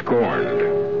woman scorned.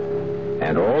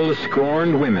 And all the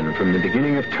scorned women from the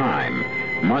beginning of time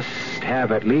must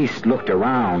have at least looked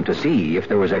around to see if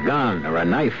there was a gun or a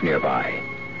knife nearby.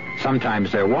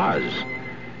 Sometimes there was,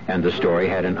 and the story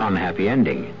had an unhappy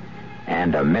ending,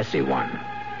 and a messy one.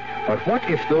 But what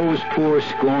if those poor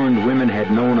scorned women had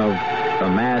known of the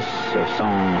Mass of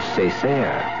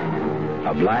Saint-Césaire,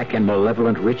 a black and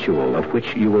malevolent ritual of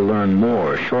which you will learn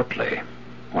more shortly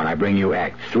when I bring you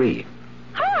Act 3.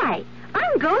 Hi,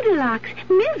 I'm Goldilocks,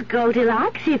 Ms.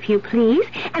 Goldilocks, if you please,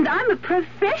 and I'm a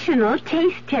professional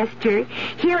taste tester.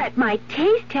 Here at my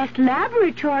taste test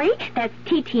laboratory, that's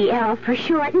TTL for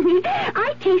short,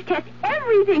 I taste test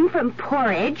everything from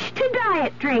porridge to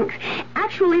diet drinks.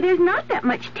 Actually, there's not that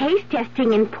much taste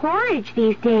testing in porridge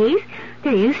these days.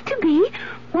 There used to be.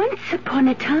 Once upon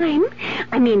a time.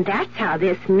 I mean, that's how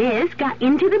this Miz got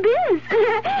into the biz.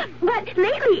 But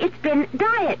lately it's been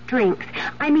diet drinks.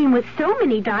 I mean, with so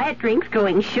many diet drinks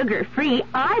going sugar-free,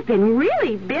 I've been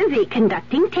really busy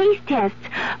conducting taste tests.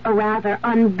 A rather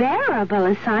unbearable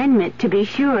assignment, to be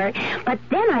sure. But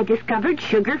then I discovered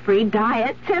sugar-free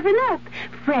diet 7-Up.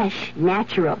 Fresh,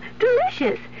 natural,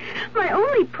 delicious. My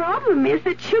only problem is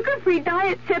that sugar-free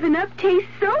diet 7-Up tastes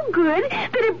so good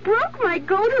that it broke my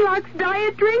Goldilocks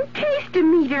diet drink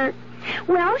taste-o-meter.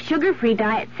 Well, sugar-free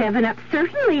diet 7-Up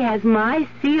certainly has my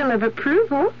seal of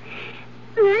approval.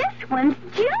 This one's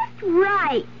just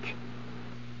right.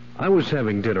 I was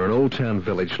having dinner in Old Town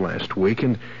Village last week,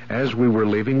 and as we were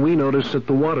leaving, we noticed that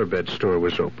the waterbed store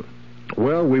was open.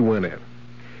 Well, we went in.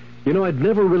 You know, I'd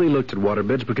never really looked at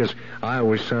waterbeds because I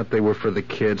always thought they were for the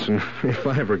kids, and if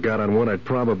I ever got on one, I'd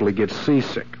probably get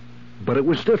seasick. But it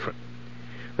was different.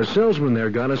 The salesman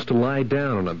there got us to lie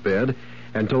down on a bed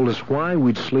and told us why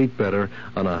we'd sleep better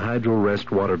on a hydro-rest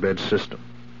waterbed system.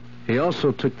 He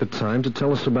also took the time to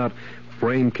tell us about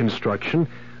frame construction,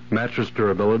 mattress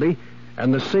durability,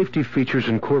 and the safety features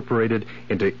incorporated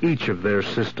into each of their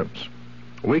systems.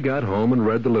 We got home and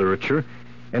read the literature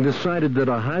and decided that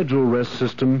a hydro-rest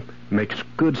system makes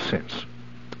good sense.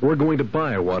 We're going to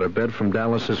buy a waterbed from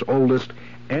Dallas's oldest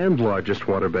and largest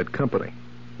waterbed company,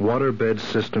 Waterbed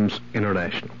Systems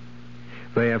International.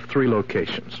 They have 3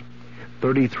 locations,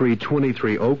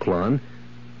 3323 Oak Lawn,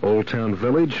 Old Town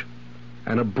Village,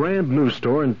 and a brand new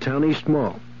store in Town East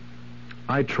Mall.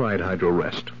 I tried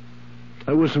hydro-rest.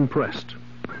 I was impressed.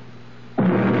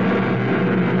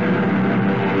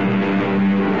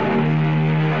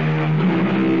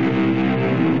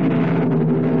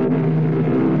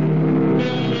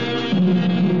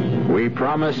 We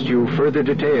promised you further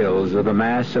details of the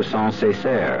Mass of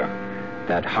Saint-Césaire,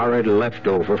 that horrid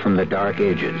leftover from the Dark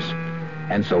Ages.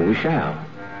 And so we shall.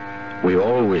 We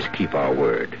always keep our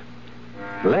word.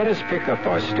 Let us pick up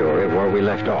our story where we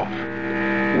left off,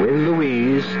 with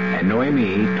Louise and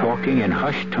Noemi talking in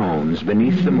hushed tones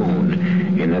beneath the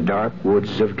moon in the dark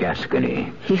woods of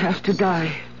Gascony. He has to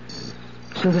die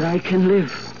so that I can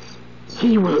live.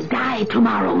 He will die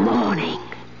tomorrow morning.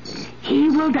 He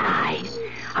will die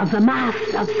of the Mass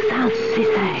of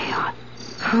Saint-Césaire.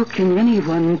 How can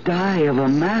anyone die of a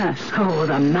mass? Oh,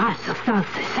 the Mass of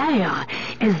Saint-Césaire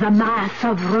is the Mass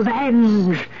of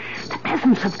revenge. The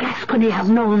peasants of Gascony have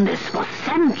known this for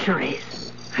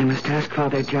centuries. I must ask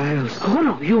Father Giles. Oh,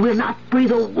 no, you will not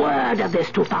breathe a word of this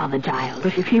to Father Giles.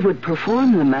 But if he would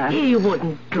perform the Mass... He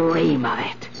wouldn't dream of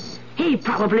it. He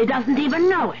probably doesn't even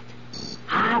know it.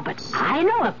 Ah, but I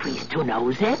know a priest who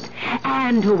knows it,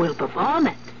 and who will perform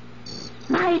it.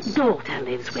 My daughter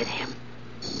lives with him.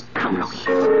 Come, Louise.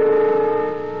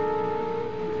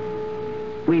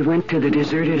 We went to the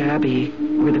deserted abbey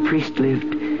where the priest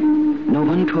lived. No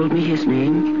one told me his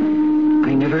name.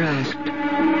 I never asked.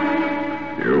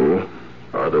 You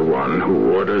are the one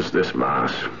who orders this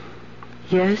Mass.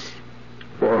 Yes?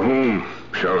 For whom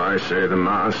shall I say the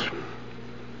Mass?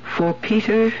 For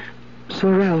Peter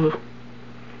Sorel.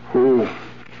 Who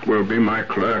will be my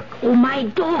clerk? Oh, my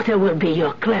daughter will be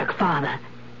your clerk, Father.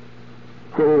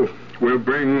 Who will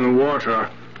bring the water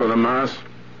for the Mass?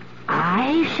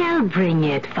 I shall bring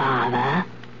it, Father.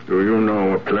 Do you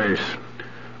know a place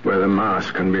where the Mass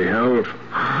can be held?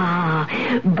 Ah,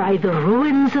 by the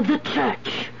ruins of the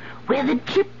church, where the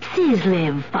gypsies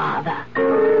live, Father.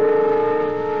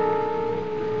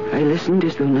 I listened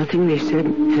as though nothing they said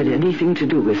had anything to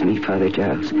do with me, Father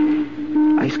Giles.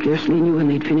 I scarcely knew when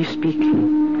they'd finished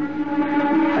speaking.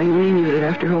 I only knew that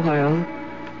after a while,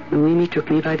 Noemi took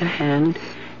me by the hand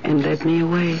and led me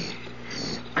away.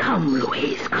 Come,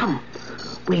 Louise, come.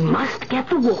 We must get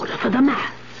the water for the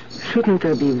Mass. Shouldn't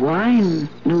there be wine,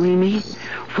 Noemi?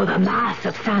 For the Mass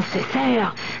of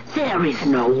Saint-Césaire, there is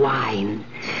no wine.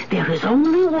 There is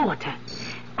only water.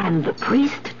 And the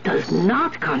priest does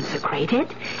not consecrate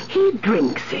it. He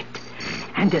drinks it.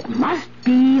 And it must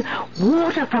be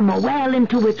water from a well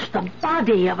into which the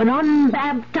body of an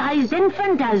unbaptized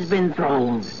infant has been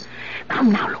thrown.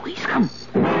 Come now, Louise, come.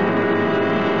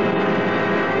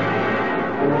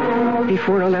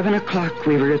 Before 11 o'clock,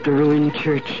 we were at the ruined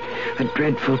church, a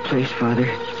dreadful place, Father,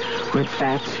 where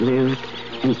bats lived,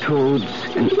 and toads,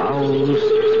 and owls.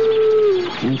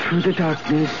 And through the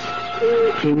darkness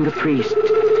came the priest,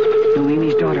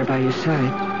 Noemi's daughter by his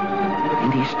side,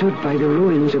 and he stood by the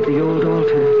ruins of the old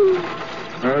altar.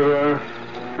 Ever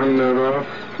and ever,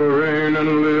 for reign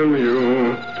and live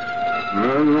you,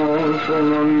 and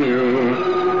also on you,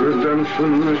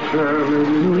 redemption is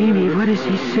sharing. Noemi, what does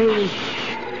he say?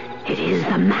 It is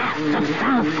the Mass of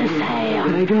Saint-Césaire.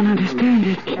 But I don't understand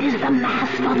it. It is the Mass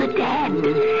for the dead.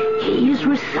 He is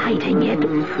reciting it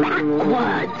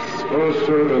backwards.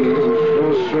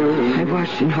 I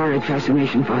watched in horrid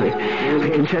fascination, Father. I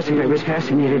confess that I was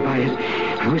fascinated by it.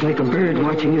 I was like a bird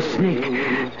watching a snake.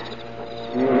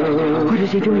 What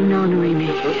is he doing now, Noemi?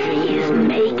 He is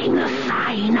making the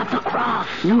sign of the cross.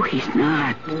 No, he's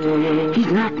not.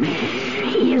 He's not making.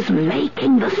 He is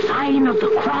making the sign of the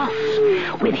cross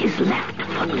with his left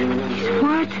foot.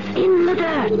 What? In the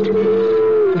dirt.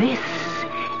 This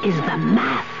is the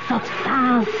Mass of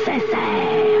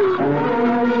Saint-Césaire.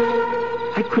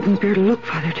 I couldn't bear to look,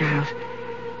 Father Giles.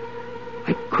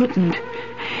 I couldn't.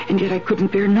 And yet I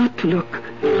couldn't bear not to look.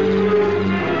 The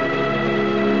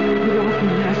awful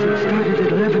Mass had started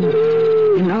at 11,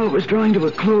 and now it was drawing to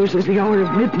a close as the hour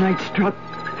of midnight struck.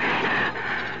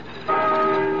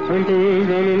 And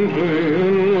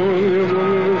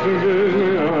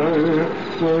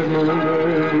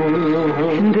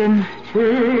then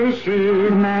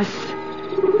the Mass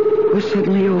was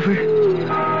suddenly over.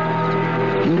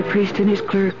 And the priest and his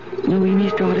clerk,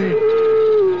 Noemi's daughter,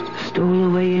 stole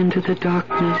away into the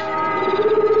darkness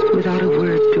without a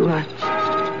word to us.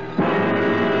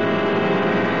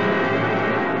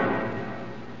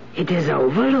 It is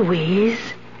over,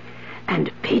 Louise,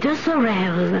 and Peter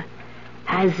Sorel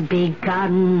has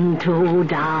begun to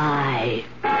die.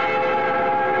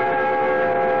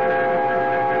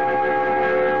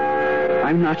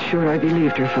 I'm not sure I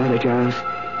believed her, Father Giles.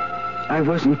 I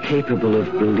wasn't capable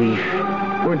of belief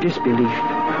or disbelief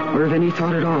or of any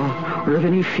thought at all or of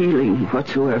any feeling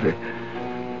whatsoever.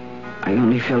 I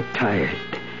only felt tired.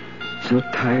 So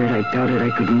tired I doubted I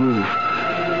could move.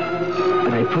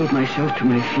 But I pulled myself to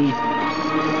my feet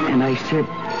and I said,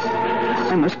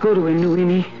 I must go to him,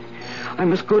 Noemi. I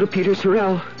must go to Peter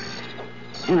Sorel.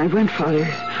 And I went, Father.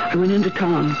 I went into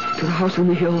town to the house on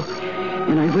the hill,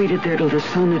 and I waited there till the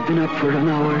sun had been up for an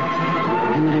hour.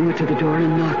 And then I went to the door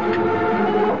and knocked.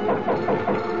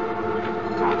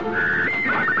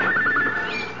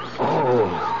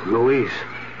 Oh, Louise.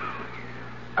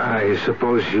 I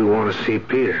suppose you want to see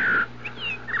Peter.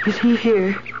 Is he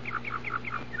here?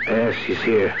 Yes, he's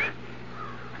here.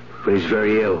 But he's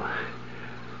very ill.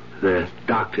 The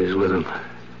doctor's with him.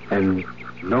 And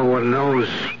no one knows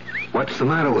what's the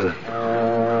matter with him.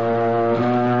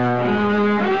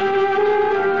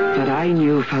 But I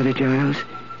knew, Father Giles.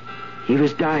 He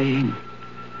was dying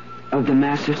of the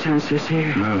Mass of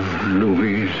Saint-Césaire.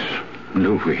 Louise.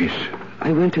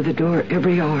 I went to the door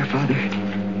every hour, Father.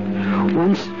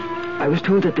 Once, I was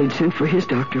told that they'd sent for his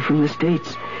doctor from the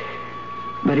States.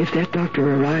 But if that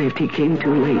doctor arrived, he came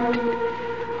too late.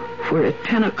 For at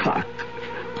 10 o'clock,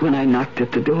 when I knocked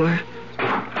at the door...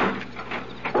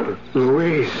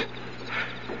 Louise.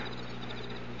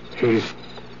 He's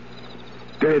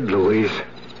dead, Louise.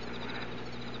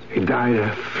 He died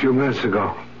a few minutes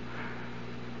ago.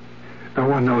 No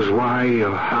one knows why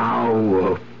or how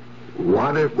or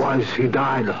what it was he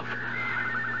died of.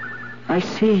 I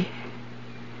see.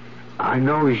 I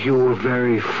know you were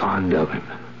very fond of him.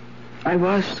 I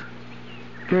was.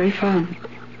 Very fond.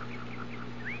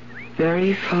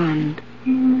 Very fond.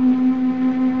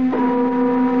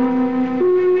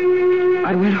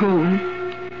 I went home.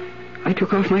 I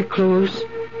took off my clothes,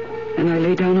 and I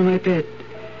lay down on my bed.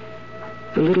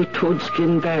 The little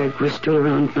toadskin bag was still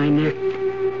around my neck.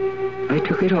 I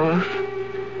took it off.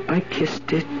 I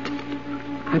kissed it.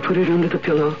 I put it under the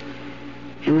pillow,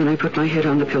 and then I put my head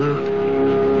on the pillow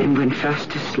and went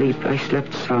fast asleep. I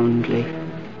slept soundly,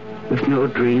 with no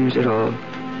dreams at all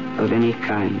of any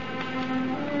kind.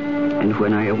 And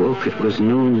when I awoke, it was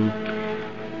noon.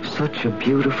 Such a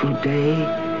beautiful day.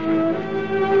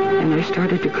 And I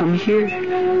started to come here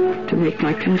to make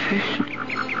my confession.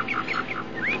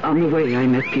 On the way, I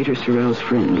met Peter Sorrell's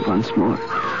friend once more.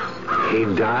 He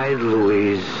died,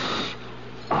 Louise,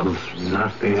 of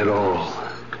nothing at all.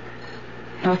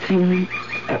 Nothing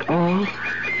at all?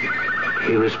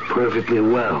 He was perfectly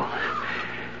well.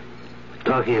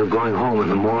 Talking of going home in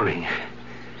the morning.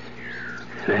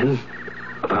 Then,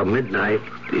 about midnight,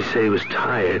 he said he was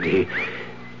tired. He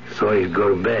thought he'd go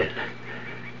to bed.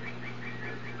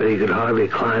 But he could hardly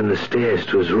climb the stairs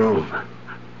to his room.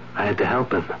 I had to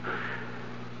help him.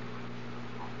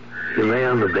 He lay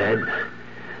on the bed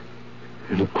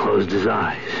and closed his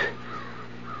eyes.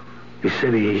 He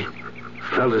said he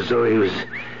felt as though he was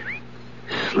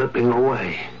slipping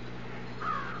away.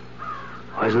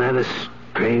 Wasn't that a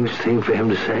strange thing for him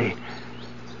to say?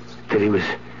 That he was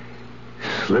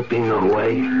slipping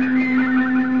away?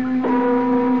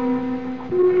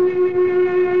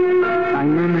 I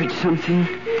murmured something,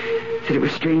 that it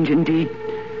was strange indeed,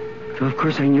 though of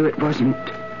course I knew it wasn't.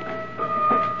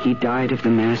 He died of the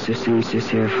Mass of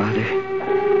Saint-Césaire, Father.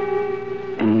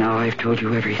 And now I've told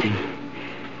you everything.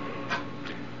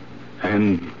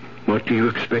 And what do you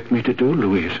expect me to do,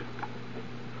 Louise?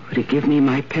 To give me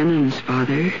my penance,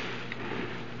 Father.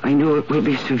 I know it will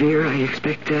be severe. I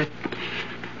expect that.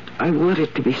 I want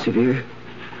it to be severe.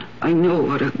 I know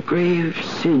what a grave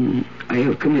sin I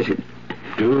have committed.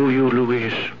 Do you,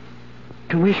 Louise?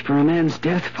 To wish for a man's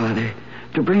death, Father.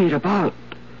 To bring it about.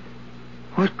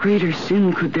 What greater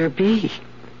sin could there be?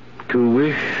 To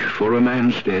wish for a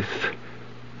man's death.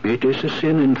 It is a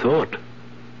sin in thought.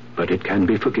 But it can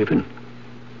be forgiven.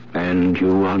 And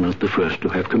you are not the first to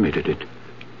have committed it.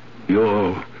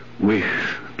 Your wish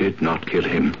did not kill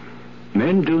him.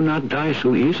 Men do not die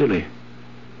so easily.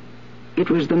 It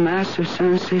was the Mass of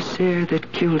Saint-Césaire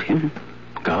that killed him.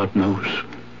 God knows,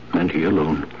 and he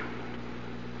alone.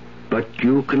 But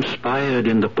you conspired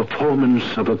in the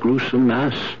performance of a gruesome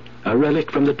Mass, a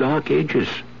relic from the Dark Ages.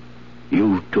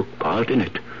 You took part in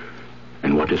it.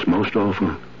 And what is most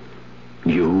awful,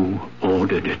 you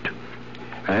ordered it.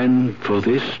 And for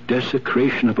this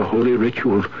desecration of a holy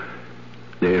ritual,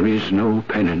 there is no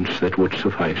penance that would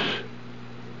suffice.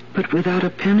 But without a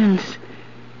penance,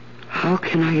 how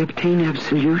can I obtain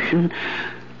absolution?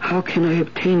 How can I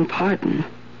obtain pardon?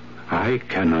 I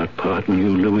cannot pardon you,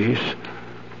 Louise.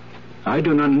 I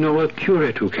do not know a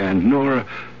curate who can, nor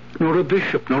a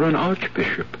bishop, nor an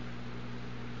archbishop.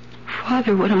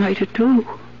 Father, what am I to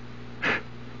do?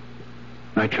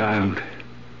 My child,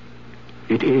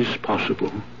 it is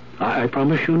possible. I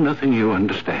promise you nothing you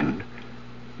understand.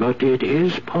 But it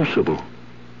is possible.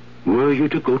 Were you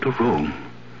to go to Rome,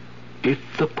 if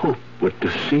the Pope would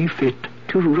to see fit.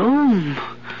 To Rome?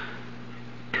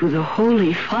 To the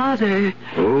Holy Father?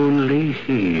 Only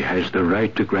he has the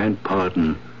right to grant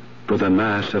pardon for the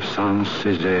Mass of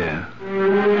Saint-Césaire.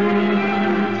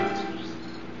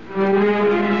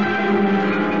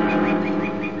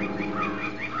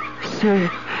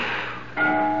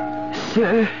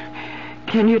 Sir,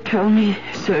 can you tell me,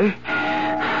 sir?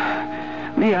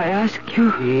 May I ask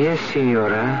you? Yes,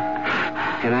 Signora.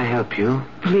 Can I help you?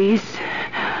 Please.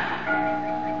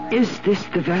 Is this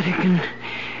the Vatican?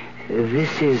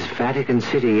 This is Vatican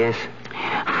City, yes.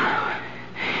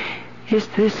 Is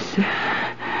this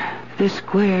the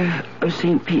square of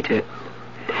St. Peter?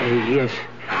 Yes.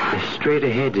 Straight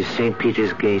ahead is St.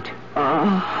 Peter's Gate.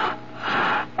 I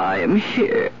am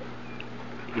here.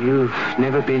 You've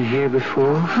never been here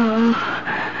before? I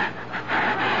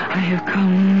have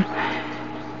come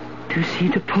to see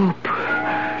the Pope.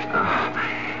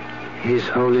 His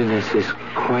Holiness is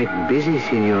quite busy,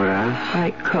 Signora.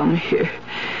 I come here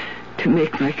to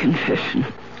make my confession.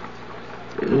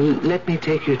 Let me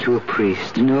take you to a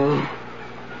priest. No.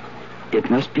 It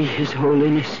must be His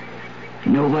Holiness.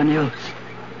 No one else.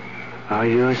 Are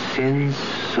your sins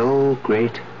so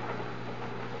great?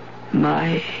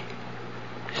 My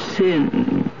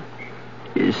sin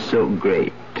is so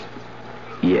great.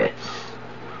 Yes.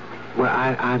 Well,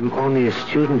 I'm only a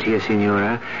student here,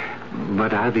 Signora,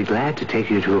 but I'll be glad to take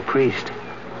you to a priest.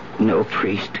 No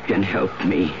priest can help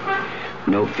me.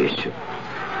 No bishop.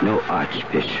 No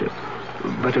archbishop.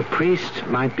 But a priest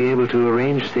might be able to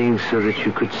arrange things so that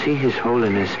you could see His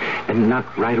Holiness, and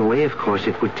not right away, of course.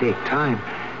 It would take time.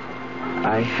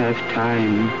 I have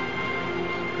time.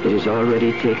 It has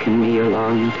already taken me a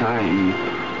long time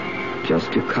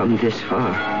just to come this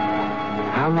far.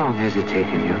 How long has it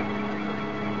taken you?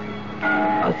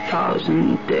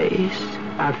 1,000 days.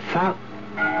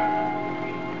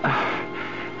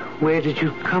 Where did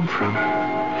you come from?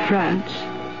 France.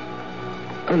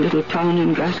 A little town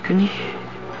in Gascony.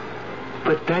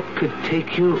 But that could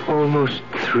take you almost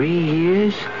 3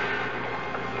 years?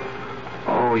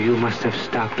 Oh, you must have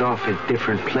stopped off at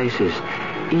different places.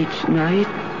 Each night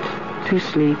to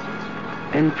sleep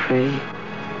and pray.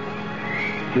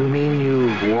 You mean you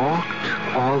walked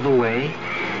all the way?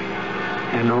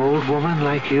 An old woman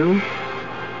like you?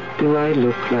 Do I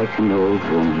look like an old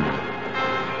woman?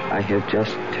 I have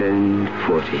just turned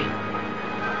 40.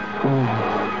 Oh,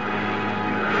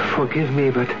 forgive me,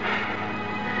 but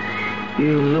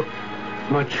you look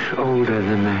much older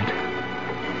than that.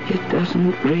 It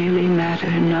doesn't really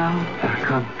matter now.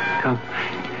 Come.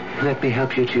 Let me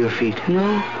help you to your feet.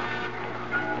 No.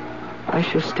 I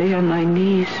shall stay on my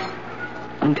knees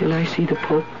until I see the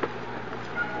Pope.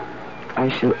 I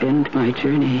shall end my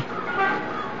journey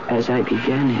as I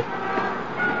began it.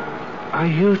 Are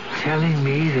you telling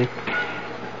me that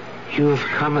you have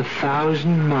come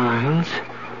 1,000 miles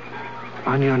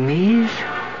on your knees?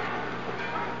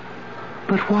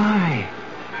 But why?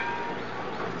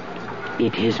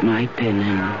 It is my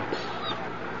penance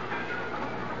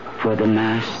for the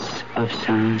Mass of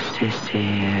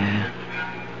Saint-Césaire.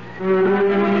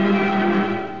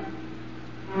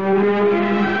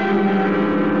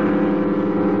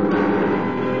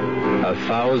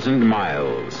 1,000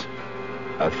 miles,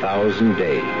 1,000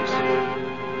 days,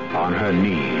 on her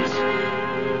knees.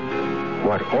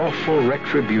 What awful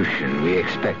retribution we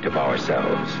expect of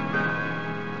ourselves.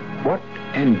 What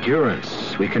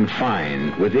endurance we can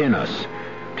find within us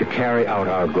to carry out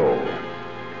our goal.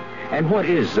 And what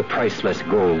is the priceless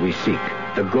goal we seek?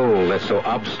 The goal that so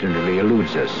obstinately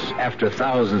eludes us after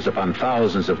thousands upon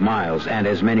thousands of miles and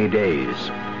as many days.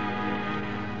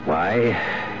 Why,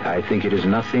 I think it is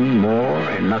nothing more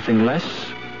and nothing less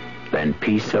than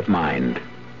peace of mind.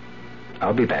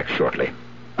 I'll be back shortly.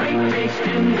 Great taste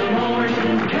in the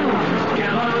morning.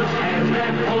 Kellogg's has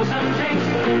that wholesome taste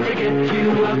to get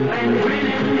you up and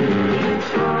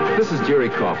grinning. This is Jerry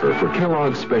Coffer for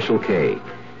Kellogg's Special K.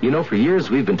 You know, for years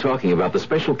we've been talking about the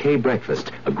Special K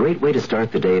breakfast, a great way to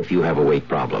start the day if you have a weight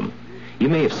problem. You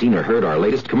may have seen or heard our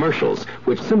latest commercials,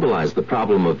 which symbolize the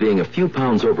problem of being a few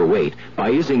pounds overweight by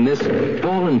using this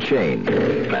ball and chain.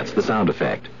 That's the sound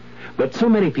effect. But so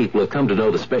many people have come to know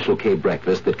the Special K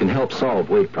breakfast that can help solve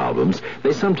weight problems,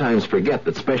 they sometimes forget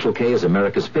that Special K is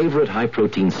America's favorite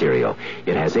high-protein cereal.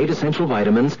 It has 8 essential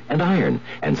vitamins and iron,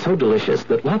 and so delicious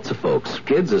that lots of folks,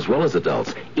 kids as well as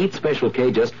adults, eat Special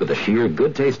K just for the sheer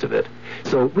good taste of it.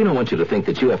 So we don't want you to think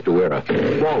that you have to wear a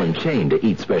ball and chain to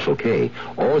eat Special K.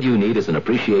 All you need is an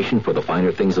appreciation for the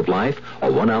finer things of life, a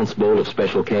 1-ounce bowl of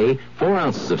Special K, 4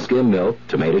 ounces of skim milk,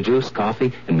 tomato juice,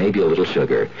 coffee, and maybe a little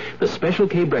sugar. The Special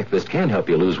K breakfast can help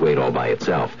you lose weight all by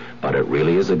itself, but it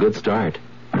really is a good start.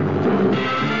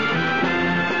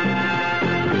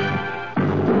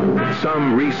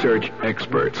 Some research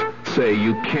experts say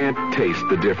you can't taste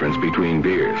the difference between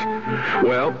beers.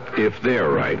 Well, if they're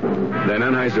right, then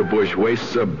Anheuser-Busch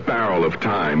wastes a barrel of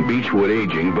time Beechwood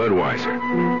aging Budweiser.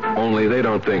 Only they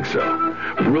don't think so.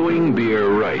 Brewing beer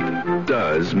right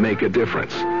does make a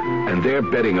difference. And they're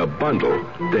betting a bundle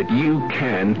that you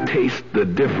can taste the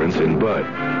difference in Bud.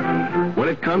 When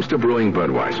it comes to brewing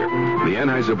Budweiser, the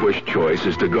Anheuser-Busch choice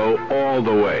is to go all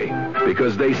the way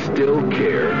because they still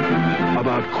care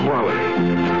about quality.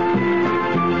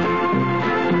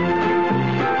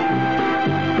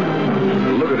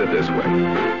 Look at it this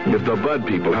way. If the Bud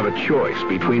people have a choice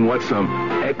between what some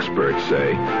experts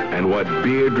say and what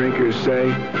beer drinkers say,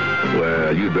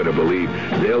 well, you'd better believe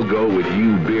they'll go with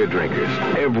you beer drinkers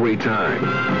every time.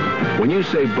 When you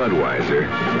say Budweiser,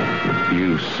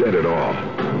 you said it all.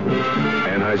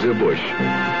 Anheuser-Busch,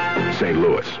 St.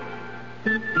 Louis.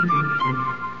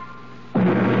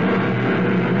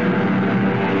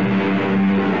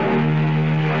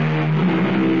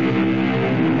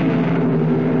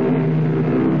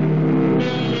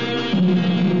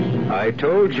 I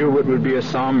told you it would be a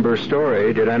somber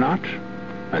story, did I not?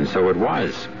 And so it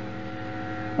was.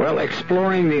 Well,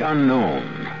 exploring the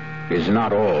unknown is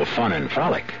not all fun and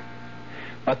frolic.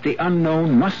 But the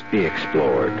unknown must be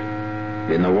explored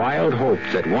in the wild hope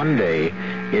that one day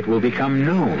it will become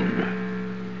known.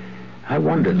 I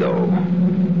wonder, though,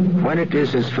 when it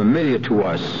is as familiar to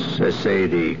us as, say,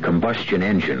 the combustion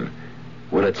engine,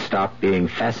 will it stop being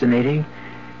fascinating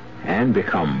and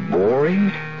become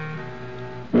boring?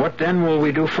 What then will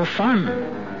we do for fun?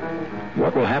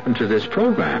 What will happen to this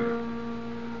program?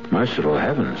 Merciful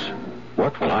heavens,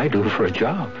 what will I do for a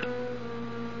job?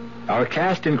 Our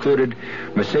cast included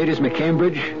Mercedes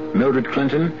McCambridge, Mildred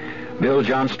Clinton, Bill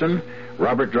Johnston,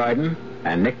 Robert Dryden,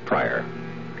 and Nick Pryor.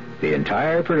 The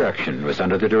entire production was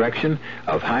under the direction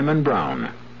of Hyman Brown.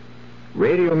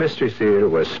 Radio Mystery Theater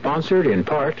was sponsored in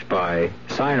part by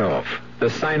Sign-Off, the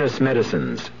Sinus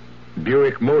Medicines,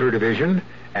 Buick Motor Division,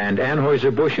 and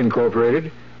Anheuser-Busch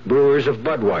Incorporated, brewers of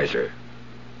Budweiser.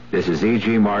 This is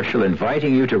E.G. Marshall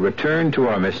inviting you to return to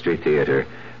our Mystery Theater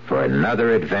for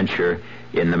another adventure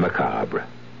in the macabre.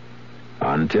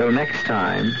 Until next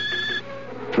time,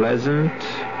 pleasant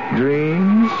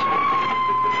dreams.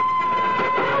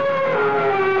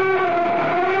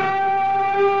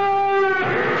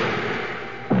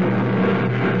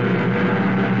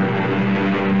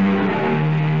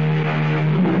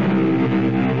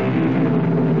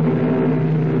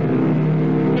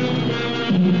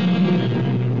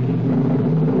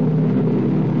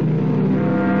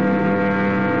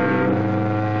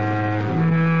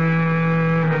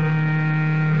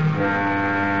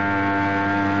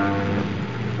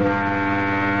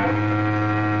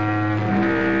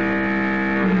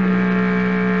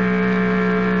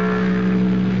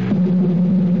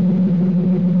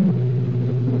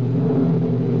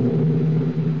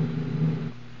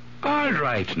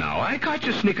 Now, I caught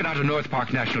you sneaking out of North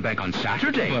Park National Bank on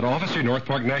Saturday. But, officer, North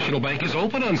Park National Bank is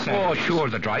open on Saturday. Oh, sure,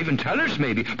 the driving tellers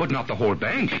maybe, but not the whole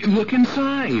bank. Look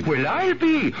inside. Well, I'll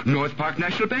be. North Park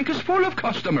National Bank is full of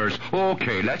customers.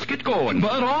 Okay, let's get going.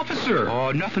 But, officer...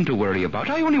 Oh, nothing to worry about.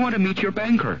 I only want to meet your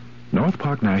banker. North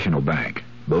Park National Bank,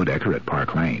 Bodecker at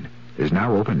Park Lane, is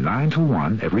now open 9 to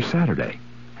 1 every Saturday.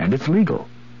 And it's legal.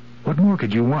 What more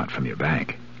could you want from your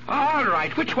bank? All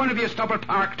right, which one of you stubble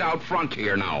parked out front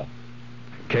here now?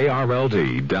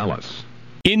 KRLD, Dallas.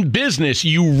 In business,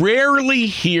 you rarely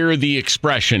hear the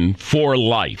expression for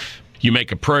life. You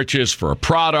make a purchase for a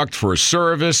product, for a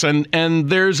service, and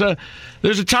there's a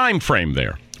time frame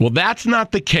there. Well, that's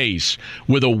not the case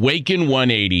with Awaken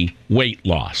 180 weight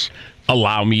loss.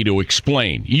 Allow me to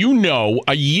explain. You know,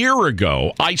 a year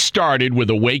ago, I started with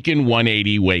Awaken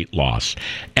 180 weight loss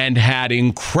and had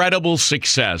incredible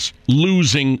success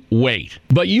losing weight.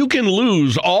 But you can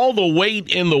lose all the weight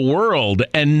in the world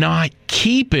and not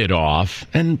keep it off.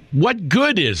 And what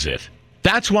good is it?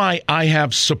 That's why I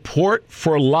have support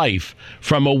for life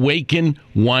from Awaken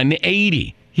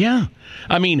 180. Yeah.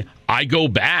 I mean, I go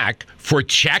back for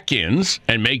check-ins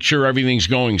and make sure everything's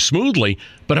going smoothly.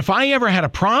 But if I ever had a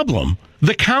problem,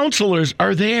 the counselors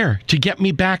are there to get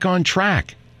me back on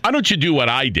track. Why don't you do what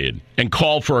I did and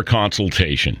call for a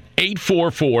consultation?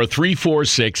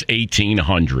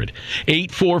 844-346-1800.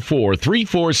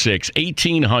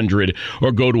 844-346-1800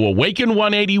 or go to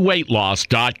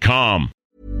awaken180weightloss.com.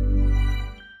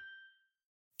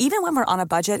 Even when we're on a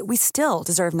budget, we still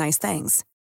deserve nice things.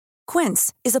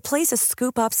 Quince is a place to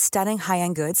scoop up stunning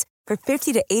high-end goods for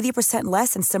 50 to 80%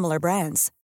 less than similar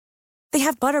brands. They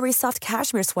have buttery soft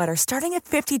cashmere sweaters starting at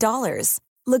 $50,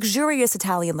 luxurious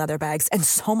Italian leather bags, and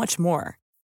so much more.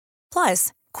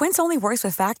 Plus, Quince only works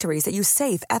with factories that use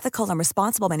safe, ethical, and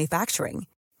responsible manufacturing.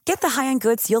 Get the high-end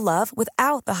goods you'll love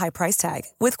without the high price tag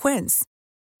with Quince.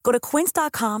 Go to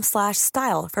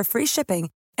quince.com/style for free shipping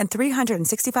and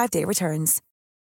 365-day returns.